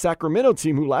get a Sacramento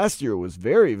team who last year was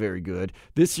very, very good.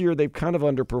 This year they've kind of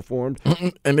underperformed.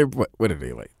 And what are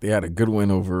they like? They had a good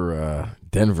win over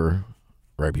Denver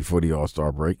right before the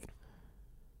All-Star break.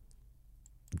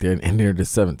 They're the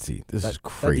 7th seed. This is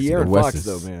crazy. The West Fox, is,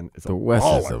 though, man. The West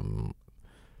is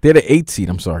they're the 8th seed.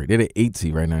 I'm sorry. They're the 8th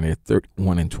seed right now. They're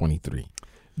 31-23.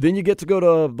 Then you get to go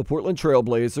to the Portland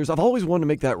Trailblazers. I've always wanted to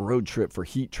make that road trip for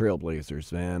Heat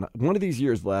Trailblazers, man. One of these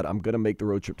years, Vlad, I'm going to make the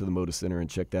road trip to the Moda Center and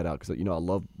check that out because, you know, I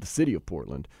love the city of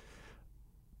Portland.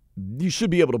 you should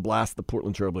be able to blast the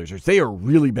Portland Trailblazers. They are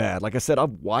really bad. Like I said,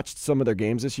 I've watched some of their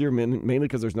games this year, mainly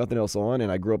because there's nothing else on,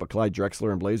 and I grew up a Clyde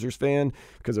Drexler and Blazers fan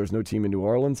because there's no team in New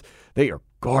Orleans. They are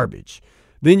garbage.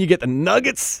 Then you get the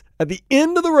Nuggets at the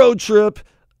end of the road trip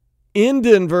in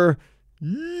Denver.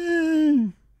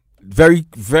 Very,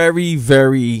 very,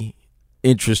 very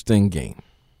interesting game.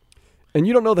 And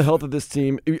you don't know the health of this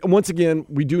team. Once again,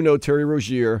 we do know Terry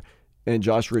Rozier and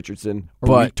Josh Richardson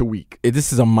are week to week.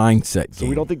 This is a mindset game. So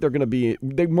we don't think they're going to be –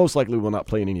 they most likely will not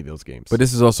play in any of those games. But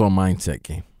this is also a mindset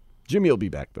game. Jimmy will be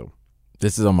back, though.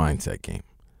 This is a mindset game.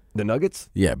 The Nuggets?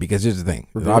 Yeah, because here's the thing.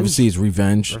 Revenge? Obviously, it's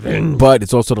revenge, but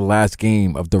it's also the last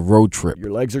game of the road trip.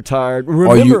 Your legs are tired.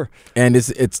 Remember. And it's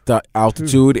the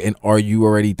altitude, and are you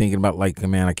already thinking about, like,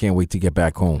 man, I can't wait to get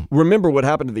back home? Remember what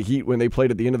happened to the Heat when they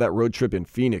played at the end of that road trip in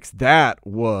Phoenix. That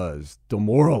was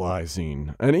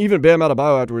demoralizing. And even Bam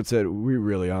Adebayo afterwards said, we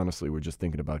really honestly were just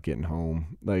thinking about getting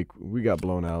home. Like, we got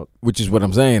blown out. Which is what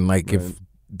I'm saying. Like,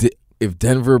 if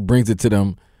Denver brings it to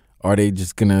them, are they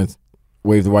just going to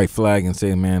wave the white flag and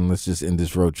say, man, let's just end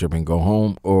this road trip and go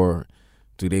home? Or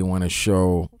do they want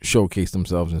to showcase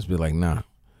themselves and just be like, nah,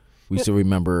 we still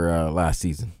remember last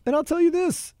season? And I'll tell you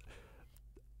this.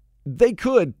 They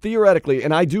could, theoretically,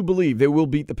 and I do believe they will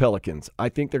beat the Pelicans. I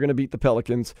think they're going to beat the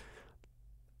Pelicans.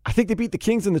 I think they beat the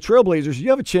Kings and the Trailblazers.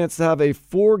 You have a chance to have a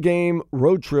 4-game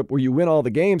road trip where you win all the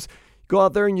games. Go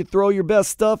out there and you throw your best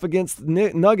stuff against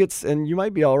the Nuggets, and you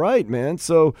might be all right, man.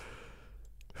 So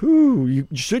you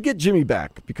should get Jimmy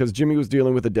back because Jimmy was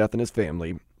dealing with a death in his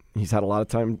family. He's had a lot of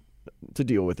time to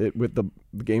deal with it with the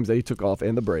games that he took off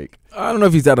and the break. I don't know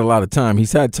if he's had a lot of time.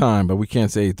 He's had time, but we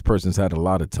can't say the person's had a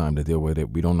lot of time to deal with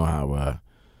it. We don't know how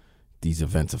these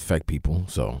events affect people.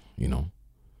 So,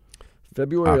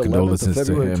 February 11th our condolences to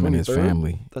February to him 23rd. and his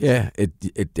family.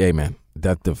 Hey, man,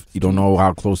 you don't know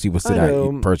how close he was to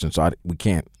that person. So you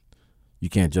can't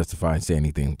justify and say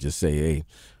anything. Just say, hey,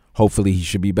 hopefully he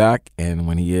should be back, and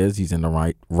when he is, he's in the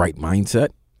right mindset.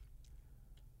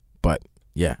 But,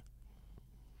 yeah.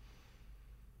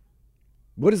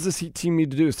 What does this Heat team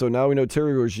need to do? So now we know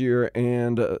Terry Rozier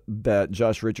and that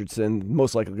Josh Richardson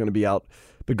most likely going to be out.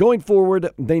 But going forward,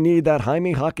 they need that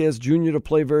Jaime Jaquez Jr. to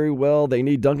play very well. They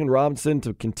need Duncan Robinson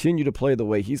to continue to play the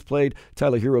way he's played.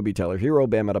 Tyler Hero be Tyler Hero.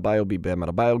 Bam Adebayo be Bam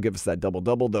Adebayo. Give us that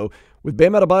double-double, though. With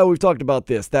Bam Adebayo, we've talked about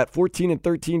this. That 14 and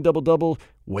 13 double-double,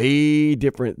 way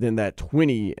different than that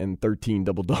 20 and 13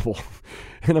 double-double.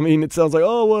 And, it sounds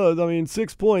like,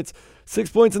 6 points. 6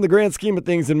 points in the grand scheme of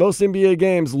things in most NBA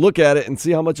games. Look at it and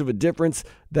see how much of a difference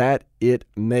that it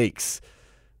makes.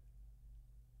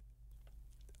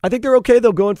 I think they're okay,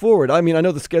 though, going forward. I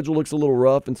know the schedule looks a little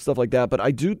rough and stuff like that, but I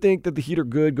do think that the Heat are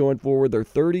good going forward. They're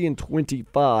 30 and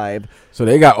 25. So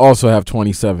they also have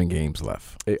 27 games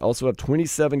left. They also have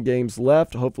 27 games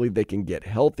left. Hopefully they can get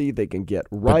healthy. They can get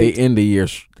right. But they end the year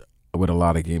with a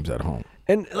lot of games at home.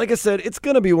 And like I said, it's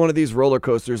going to be one of these roller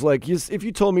coasters. Like, if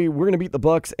you told me we're going to beat the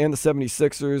Bucks and the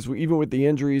 76ers, even with the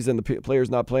injuries and the players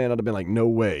not playing, I'd have been like, no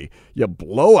way. You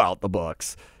blow out the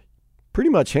Bucks. Pretty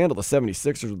much handle the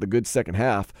 76ers with a good second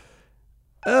half.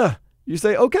 You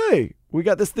say, okay, we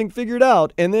got this thing figured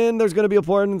out. And then there's going to be a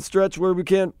point in the stretch where we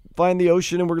can't find the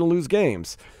ocean and we're going to lose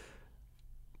games.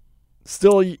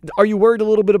 Still, are you worried a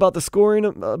little bit about the scoring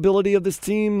ability of this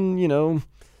team? Yeah.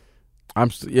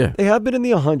 They have been in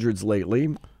the 100s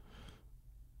lately.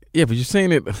 Yeah, but you're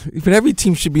saying it. But every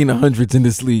team should be in the 100s in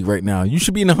this league right now. You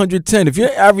should be in 110. If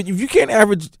you can't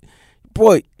average,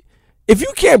 boy, if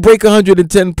you can't break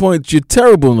 110 points, you're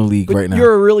terrible in the league right now.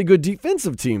 You're a really good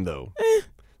defensive team, though.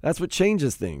 That's what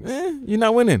changes things. You're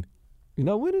not winning. You're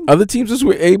not winning. Other teams just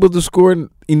were able to score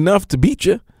enough to beat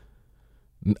you.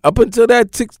 Up until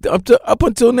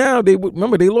now, they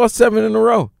lost 7 in a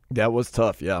row. That was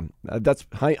tough. Yeah, that's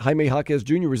Jaime Jaquez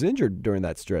Jr. was injured during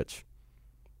that stretch.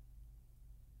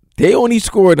 They only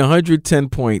scored 110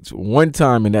 points one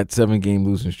time in that 7-game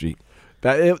losing streak.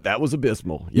 That was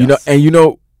abysmal. Yes.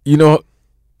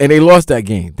 And they lost that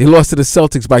game. They lost to the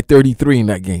Celtics by 33 in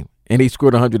that game, and they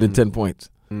scored 110 points.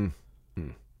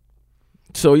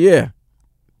 So yeah,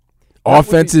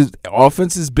 offense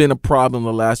has been a problem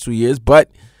the last 2 years,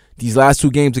 but these last 2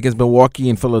 games against Milwaukee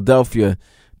and Philadelphia,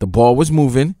 the ball was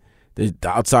moving. The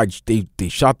outside, they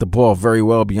shot the ball very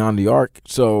well beyond the arc.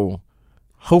 So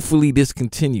hopefully this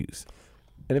continues.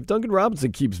 And if Duncan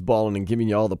Robinson keeps balling and giving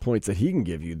you all the points that he can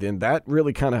give you, then that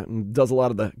really kind of does a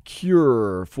lot of the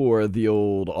cure for the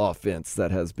old offense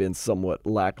that has been somewhat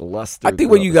lackluster. I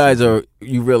think what you guys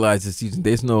you realize this season,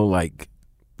 there's no like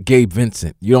Gabe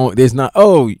Vincent. There's not,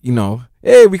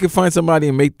 hey, we could find somebody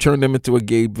and turn them into a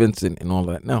Gabe Vincent and all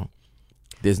that. No.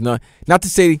 There's not to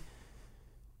say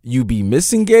you be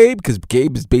missing Gabe, because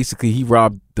Gabe is basically, he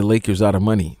robbed the Lakers out of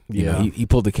money. You Yeah. know, he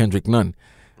pulled the Kendrick Nunn.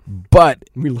 But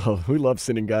we love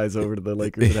sending guys over to the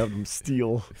Lakers and having them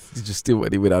steal. Just steal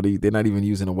what they're not even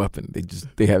using a weapon.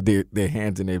 They have their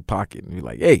hands in their pocket and be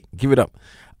like, hey, give it up.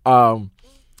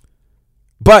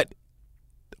 But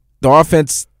the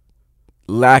offense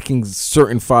lacking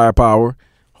certain firepower.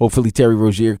 Hopefully Terry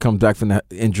Rozier comes back from that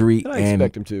injury. I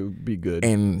expect him to be good.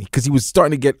 And because he was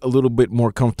starting to get a little bit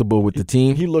more comfortable with the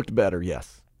team. He looked better,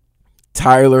 yes.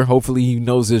 Tyler, hopefully he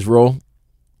knows his role.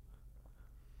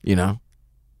 You know.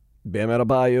 Bam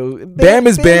Adebayo. Bam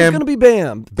is Bam. Bam's going to be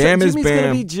Bam. Bam is Jimmy's Bam.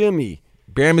 going to be Jimmy.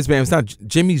 Bam is Bam. It's not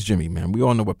Jimmy's Jimmy, man. We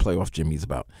all know what playoff Jimmy's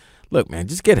about. Look, man,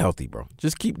 just get healthy, bro.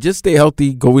 Just stay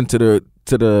healthy. Go into the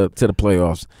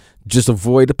playoffs. Just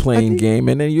avoid the playing game,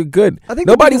 and then you're good.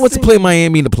 Nobody wants to play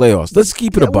Miami in the playoffs. Let's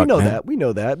keep it a buck, man. We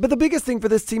know that. But the biggest thing for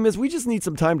this team is we just need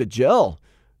some time to gel.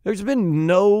 There's been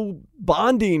no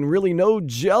bonding, really no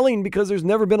gelling, because there's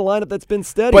never been a lineup that's been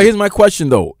steady. But here's my question,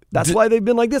 though. That's why they've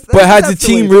been like this. But has the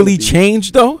team really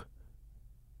changed, though?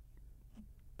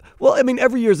 Well, I mean,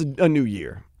 every year is a new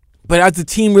year. But has the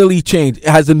team really changed?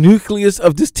 Has the nucleus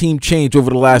of this team changed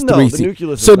over the last 3 seasons?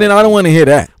 Nucleus so then I don't want to hear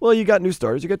that. Well, you got new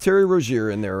starters. You got Terry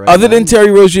Rozier in there, right? Other than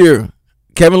Terry Rozier,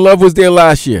 Kevin Love was there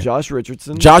last year. Josh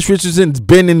Richardson's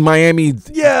been in Miami.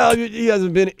 Yeah, he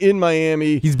hasn't been in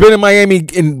Miami. He's been in Miami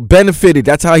and benefited.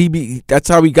 That's how he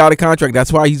got a contract.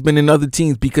 That's why he's been in other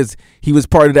teams, because he was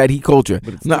part of that Heat culture.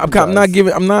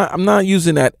 I'm not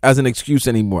using that as an excuse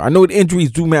anymore. I know that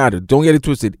injuries do matter. Don't get it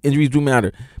twisted. Injuries do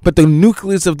matter. But the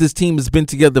nucleus of this team has been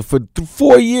together for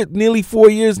 4 years, nearly 4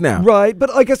 years now. Right,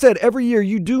 but like I said, every year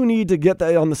you do need to get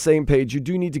that on the same page. You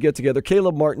do need to get together.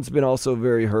 Caleb Martin's been also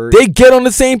very hurt. They get on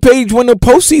the same page when the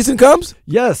postseason comes?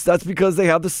 Yes, that's because they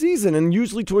have the season, and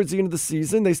usually towards the end of the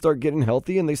season, they start getting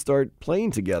healthy and they start playing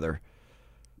together.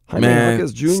 Man,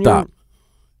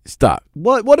 Stop.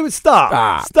 What do we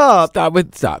stop? Stop.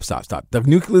 The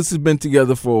nucleus has been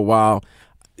together for a while.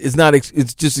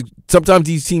 It's just sometimes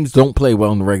these teams don't play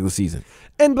well in the regular season.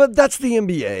 But that's the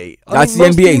NBA. That's the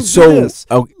NBA.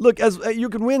 So look, as you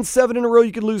can win 7 in a row,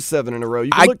 you can lose 7 in a row. You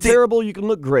can look terrible, you can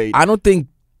look great. I don't think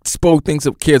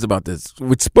Spo cares about this.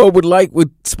 Would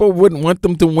Spo wouldn't want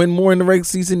them to win more in the regular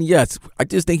season? Yes. I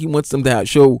just think he wants them to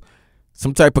show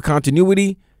some type of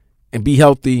continuity and be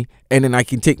healthy, and then I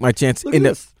can take my chance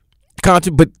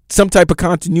but some type of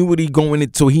continuity going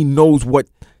in so he knows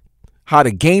how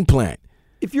to game plan.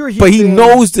 If you're a Heat but he fan,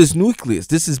 knows this nucleus.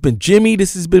 This has been Jimmy.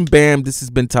 This has been Bam. This has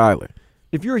been Tyler.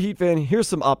 If you're a Heat fan, here's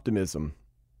some optimism.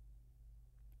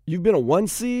 You've been a 1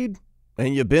 seed,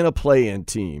 and you've been a play-in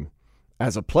team.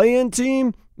 As a play-in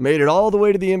team, made it all the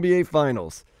way to the NBA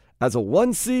Finals. As a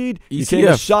 1 seed, you came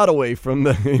a shot away from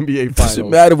the NBA Finals. Doesn't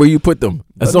matter where you put them,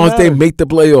 as long as they make the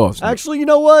playoffs. Actually, you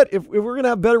know what? If we're going to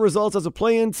have better results as a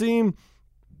play-in team,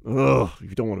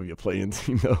 you don't want to be a play-in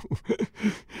team, though.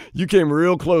 You came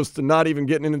real close to not even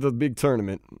getting into the big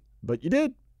tournament, but you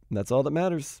did, and that's all that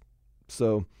matters.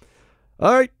 So,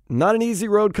 all right, not an easy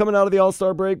road coming out of the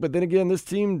All-Star break, but then again, this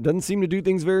team doesn't seem to do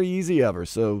things very easy ever,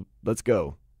 so let's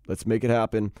go. Let's make it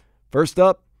happen. First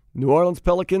up, New Orleans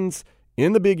Pelicans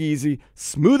in the Big Easy,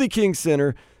 Smoothie King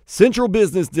Center, Central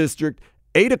Business District,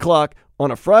 8 o'clock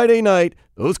on a Friday night.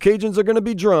 Those Cajuns are going to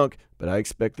be drunk, but I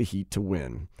expect the Heat to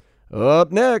win.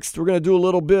 Up next, we're going to do a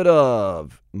little bit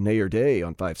of Nay or Day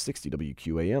on 560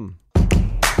 WQAM.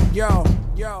 Yo.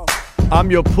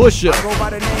 I'm your pusher. Go by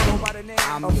the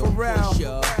name of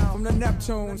Pharrell from the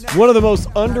Neptunes. One of the most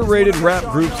underrated rap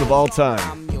groups of all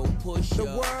time. The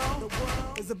world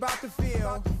is about to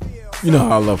feel. You know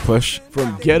how I love Push.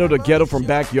 From ghetto to ghetto, from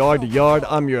backyard to yard,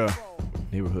 I'm your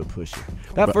neighborhood pusher.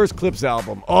 That first Clips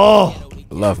album,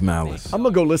 love Malice. I'm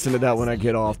going to go listen to that when I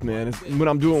get off, man. When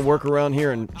I'm doing work around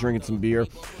here and drinking some beer,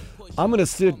 I'm going to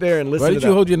sit there and listen to that. Why did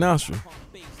you hold your nostril?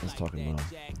 I was talking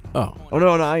loud. Oh, no,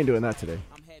 I ain't doing that today.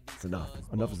 It's enough.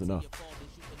 Enough is enough.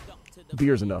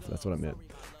 Beer's enough. That's what I meant.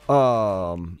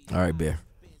 All right, Bear.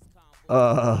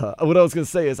 What I was going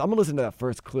to say is I'm going to listen to that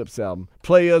first Clips album.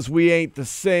 Players, we ain't the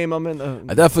same. I'm in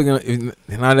I definitely going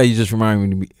to, now that you just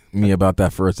reminded me about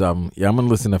that first album, I'm going to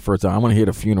listen to the first album. I'm going to hear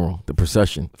the funeral, the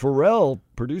procession. Pharrell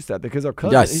produced that because our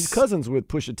cousin, he's cousins with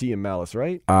Pusha T and Malice,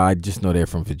 right? I just know they're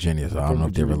from Virginia, so I don't know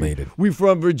if they're related. We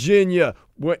from Virginia,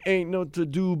 where ain't no to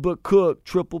do but cook,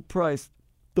 triple price,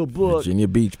 the book. Virginia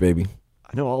Beach, baby.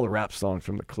 I know all the rap songs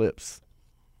from the Clips.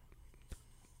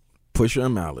 Pusha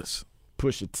and Malice.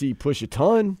 Pusha T, Pusha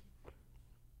Ton.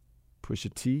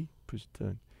 Pusha T, Pusha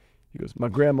Ton. He goes, my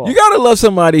grandma. You gotta love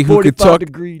somebody who could talk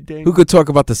day. Who could talk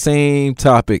about the same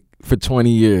topic for 20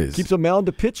 years. Keeps a mound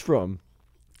to pitch from.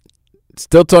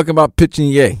 Still talking about pitching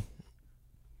yay.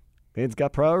 Man's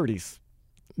got priorities.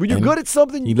 When you're good at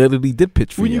something, he literally did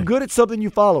pitch for you. When you're good at something, you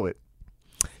follow it.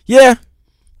 Yeah.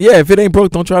 If it ain't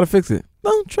broke, don't try to fix it.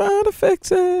 Don't try to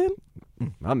fix it.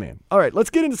 My man. All right,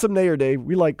 let's get into some nay or day.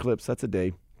 We like clips. That's a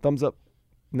day. Thumbs up.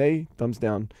 Nay, thumbs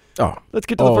down. Oh, let's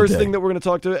get to the first thing that we're going to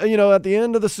talk to. At the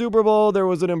end of the Super Bowl, there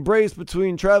was an embrace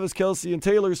between Travis Kelce and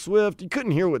Taylor Swift. You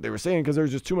couldn't hear what they were saying because there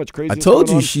was just too much craziness. I told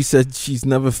you, she said she's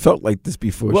never felt like this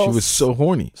before. She was so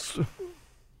horny.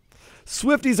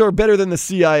 Swifties are better than the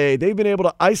CIA. They've been able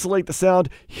to isolate the sound.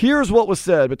 Here's what was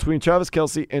said between Travis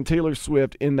Kelce and Taylor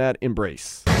Swift in that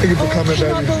embrace. Thank you for coming, baby.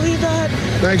 I can't believe that.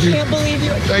 Thank you. Can't believe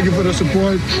you. Thank you for the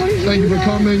support. Thank you for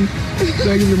coming.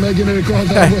 Thank you for making it across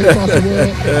halfway across the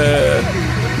world.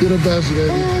 You're the best,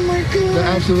 baby. Oh my God. The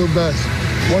absolute best.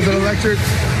 Was it electric?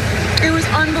 It was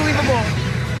unbelievable.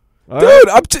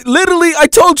 Dude, literally, I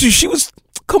told you she was.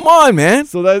 Come on, man.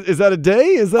 So is that a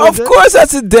day? Of course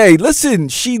that's a day. Listen,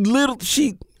 she loves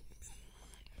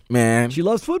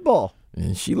football.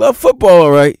 And she loved football,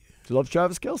 all right. She loves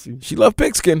Travis Kelce. She loved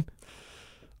pigskin.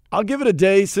 I'll give it a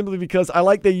day simply because I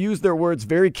like they used their words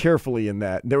very carefully in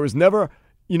that. There was never,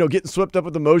 getting swept up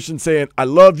with emotion saying, I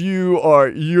love you, or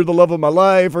you're the love of my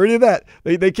life, or any of that.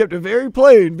 They kept it very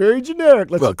plain, very generic.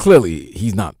 Well, clearly,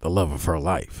 he's not the love of her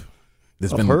life.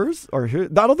 Hers or his?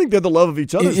 I don't think they're the love of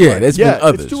each other. Yeah, there's been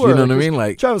others. You know what I mean?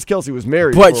 Like Travis Kelce was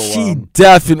married, but for a she while.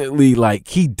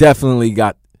 definitely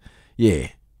got,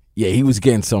 he was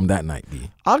getting some that night.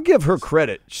 B. I'll give her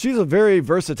credit. She's a very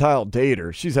versatile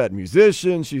dater. She's had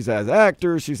musicians, she's had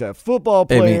actors, she's had football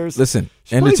players. Listen,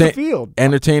 she plays the field.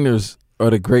 Entertainers are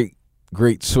the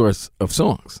great source of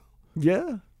songs.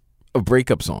 Yeah. Of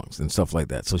breakup songs and stuff like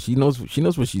that. So she knows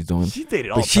what she's doing. She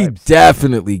dated all But she types.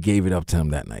 definitely gave it up to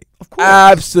him that night. Of course.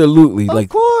 Absolutely. Of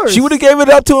course. She would have gave it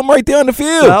up to him right there on the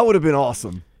field. That would have been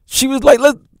awesome. She was like,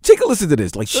 take a listen to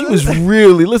this. Like she was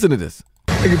really listen to this.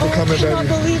 Thank you for coming, baby. I can't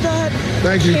believe that.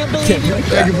 Thank you. Can't believe you.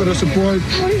 Thank you for the support.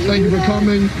 Thank you for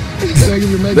coming. Thank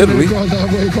you for making it across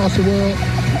halfway across the world.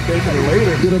 Taking it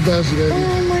later. You're the best, baby.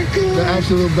 Oh my God. The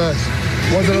absolute best.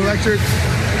 Was it electric?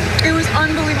 It was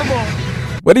unbelievable.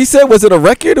 What did he say? Was it a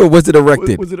record or was it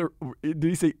erected? Did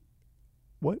he say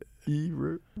what? I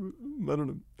don't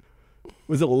know.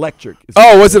 Was it electric?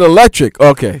 Was it electric?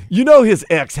 Okay. His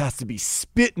ex has to be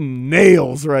spitting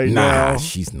nails right now. Nah,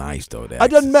 she's nice though.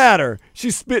 It doesn't matter.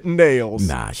 She's spitting nails.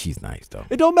 Nah, she's nice though.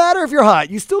 It don't matter if you're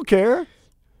hot. You still care.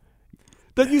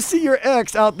 That you see your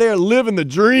ex out there living the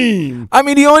dream. I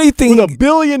mean, the only thing with $1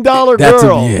 billion girl.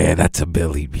 That's a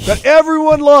Billy B. That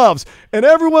everyone loves, and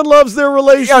everyone loves their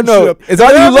relationship. Yeah, no, it's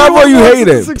either you love or you hate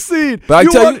it. Succeed. But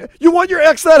you want your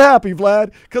ex that happy,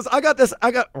 Vlad? Because we're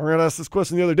gonna ask this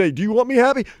question the other day. Do you want me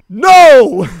happy?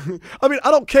 No. I mean,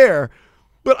 I don't care,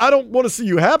 but I don't want to see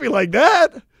you happy like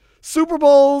that. Super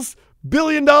Bowls, $1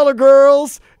 billion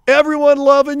girls, everyone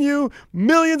loving you,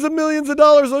 millions and millions of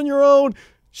dollars on your own.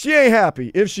 She ain't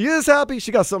happy. If she is happy,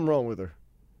 she got something wrong with her.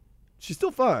 She's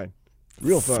still fine.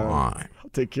 Real fine. I'll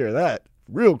take care of that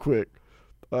real quick.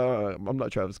 I'm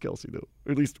not Travis Kelce, though.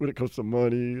 At least when it comes to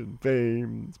money and fame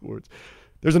and sports.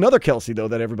 There's another Kelce, though,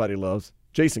 that everybody loves.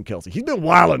 Jason Kelce. He's been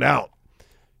wilding out.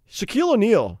 Shaquille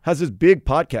O'Neal has this big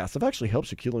podcast. I've actually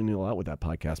helped Shaquille O'Neal out with that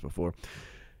podcast before.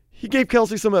 He gave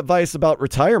Kelce some advice about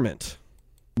retirement.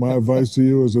 My advice to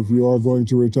you is if you are going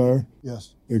to retire,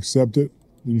 yes, accept it.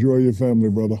 Enjoy your family,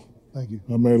 brother. Thank you.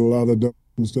 I made a lot of dumb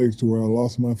mistakes to where I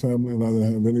lost my family and I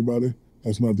didn't have anybody.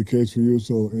 That's not the case for you,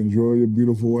 so enjoy your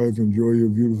beautiful wife, enjoy your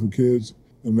beautiful kids,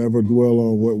 and never dwell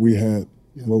on what we had.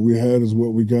 Yeah. What we had is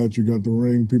what we got. You got the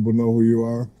ring. People know who you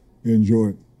are. Enjoy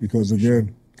it. Because,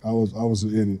 again, I was an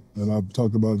idiot, and I've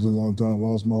talked about this a long time.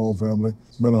 Lost my whole family.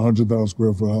 Been 100,000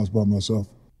 square foot house by myself.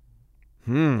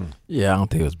 Yeah, I don't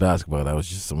think it was basketball. That was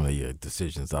just some of the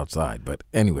decisions outside. But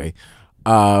anyway,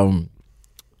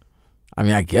 I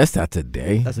mean, I guess that's a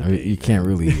day. You can't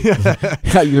really.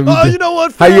 You know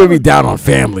what? How you gonna be down on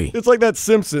family? It's like that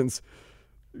Simpsons.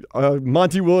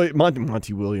 Monty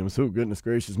Williams. Oh, goodness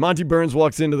gracious! Monty Burns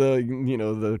walks into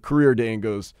the career day and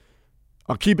goes,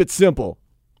 "I'll keep it simple: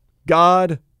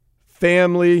 God,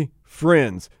 family,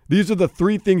 friends. These are the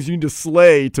three things you need to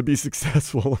slay to be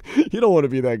successful." You don't want to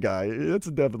be that guy. That's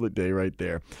a definite day right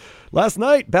there. Last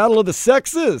night, Battle of the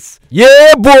Sexes.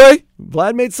 Yeah, boy.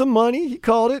 Vlad made some money. He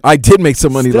called it. I did make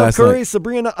some money last Steph Curry, night.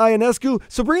 Sabrina Ionescu.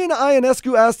 Sabrina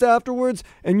Ionescu asked afterwards,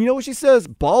 and you know what she says?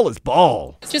 Ball is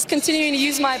ball. Just continuing to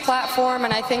use my platform,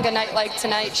 and I think a night like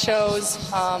tonight shows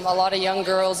a lot of young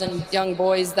girls and young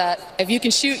boys that if you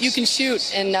can shoot, you can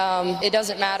shoot. And it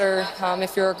doesn't matter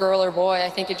if you're a girl or boy. I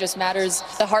think it just matters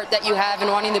the heart that you have and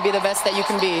wanting to be the best that you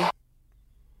can be.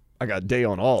 I got day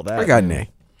on all that. I got nay.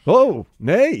 Oh,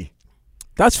 nay.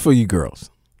 That's for you girls.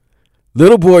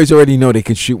 Little boys already know they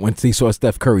can shoot once they saw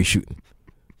Steph Curry shooting.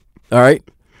 All right?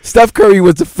 Steph Curry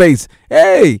was the face.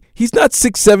 Hey, he's not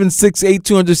 6'7", 6'8",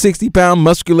 260-pound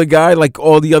muscular guy like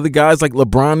all the other guys like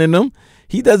LeBron and them.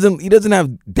 He doesn't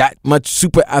have that much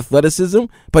super athleticism,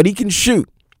 but he can shoot.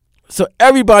 So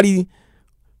everybody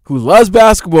who loves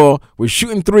basketball was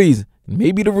shooting threes.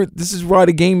 Maybe this is why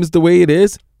the game is the way it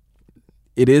is.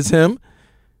 It is him.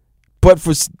 But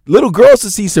for little girls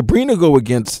to see Sabrina go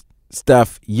against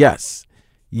Steph, yes,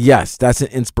 that's an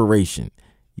inspiration.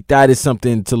 That is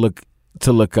something to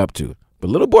look up to. But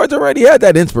little boys already had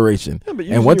that inspiration.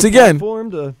 Yeah, and once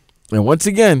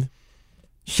again,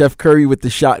 Chef Curry with the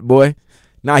shot, boy.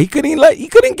 Nah, he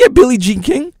couldn't get Billie Jean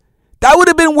King. That would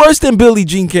have been worse than Billie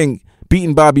Jean King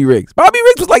beating Bobby Riggs. Bobby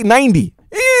Riggs was like 90.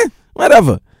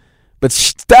 Whatever. But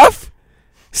Steph,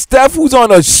 who's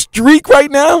on a streak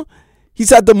right now, he's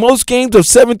had the most games of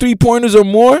 7 3-pointers or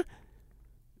more,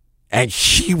 and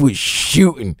she was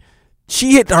shooting.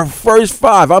 She hit her first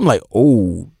 5. I'm like,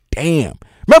 oh, damn.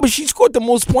 Remember, she scored the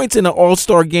most points in the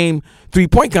All-Star Game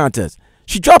 3-point contest.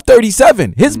 She dropped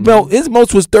 37. His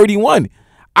most was 31.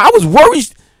 I was worried.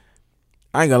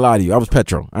 I ain't gonna lie to you. I was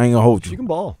Petro. I ain't gonna hold you. You can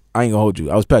ball. I ain't gonna hold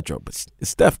you. I was Petro. But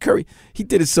Steph Curry, he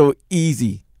did it so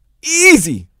easy.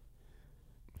 Easy.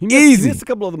 He missed a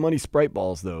couple of the money Sprite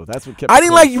balls, though. That's what kept. I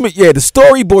didn't like you. Yeah, the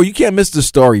storyboard. You can't miss the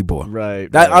storyboard.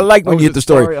 Right. I like when you hit the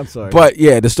story. I'm sorry. But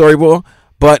yeah, the storyboard.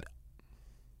 But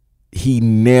he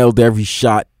nailed every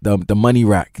shot. The money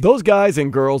rack. Those guys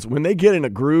and girls, when they get in a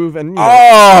groove, and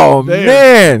man,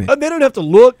 they don't have to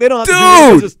look. They don't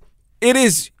have to do it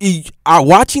is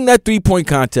watching that 3-point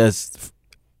contest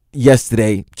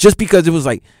yesterday, just because it was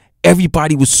like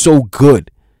everybody was so good.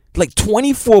 Like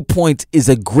 24 points is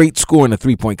a great score in a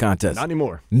 3-point contest. Not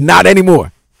anymore. Not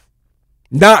anymore.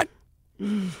 Not.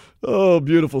 Oh,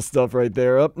 beautiful stuff right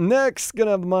there. Up next, gonna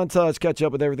have the montage, catch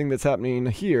up with everything that's happening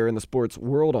here in the sports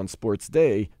world on Sports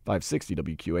Day, 560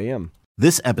 WQAM.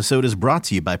 This episode is brought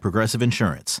to you by Progressive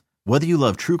Insurance. Whether you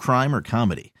love true crime or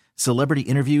comedy, celebrity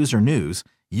interviews or news,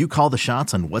 you call the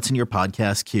shots on what's in your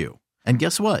podcast queue. And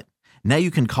guess what? Now you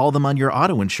can call them on your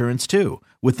auto insurance too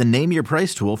with the Name Your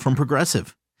Price tool from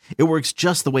Progressive. It works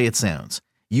just the way it sounds.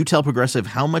 You tell Progressive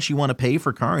how much you want to pay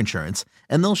for car insurance,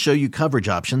 and they'll show you coverage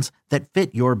options that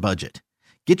fit your budget.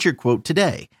 Get your quote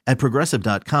today at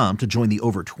Progressive.com to join the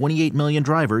over 28 million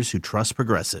drivers who trust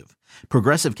Progressive.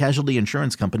 Progressive Casualty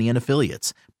Insurance Company and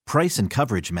Affiliates. Price and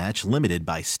coverage match limited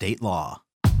by state law.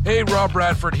 Hey, Rob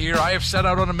Bradford here. I have set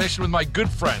out on a mission with my good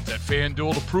friends at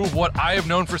FanDuel to prove what I have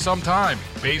known for some time.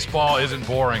 Baseball isn't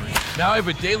boring. Now I have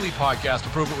a daily podcast to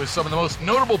prove it with some of the most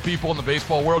notable people in the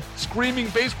baseball world, screaming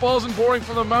baseball isn't boring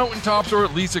from the mountaintops, or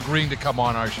at least agreeing to come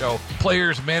on our show.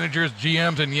 Players, managers,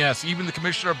 GMs, and yes, even the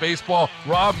commissioner of baseball,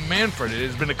 Rob Manfred. It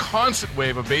has been a constant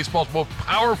wave of baseball's most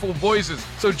powerful voices.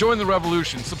 So join the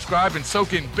revolution. Subscribe and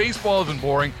soak in Baseball Isn't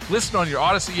Boring. Listen on your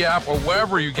Odyssey app or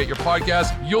wherever you get your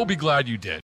podcasts. You'll be glad you did.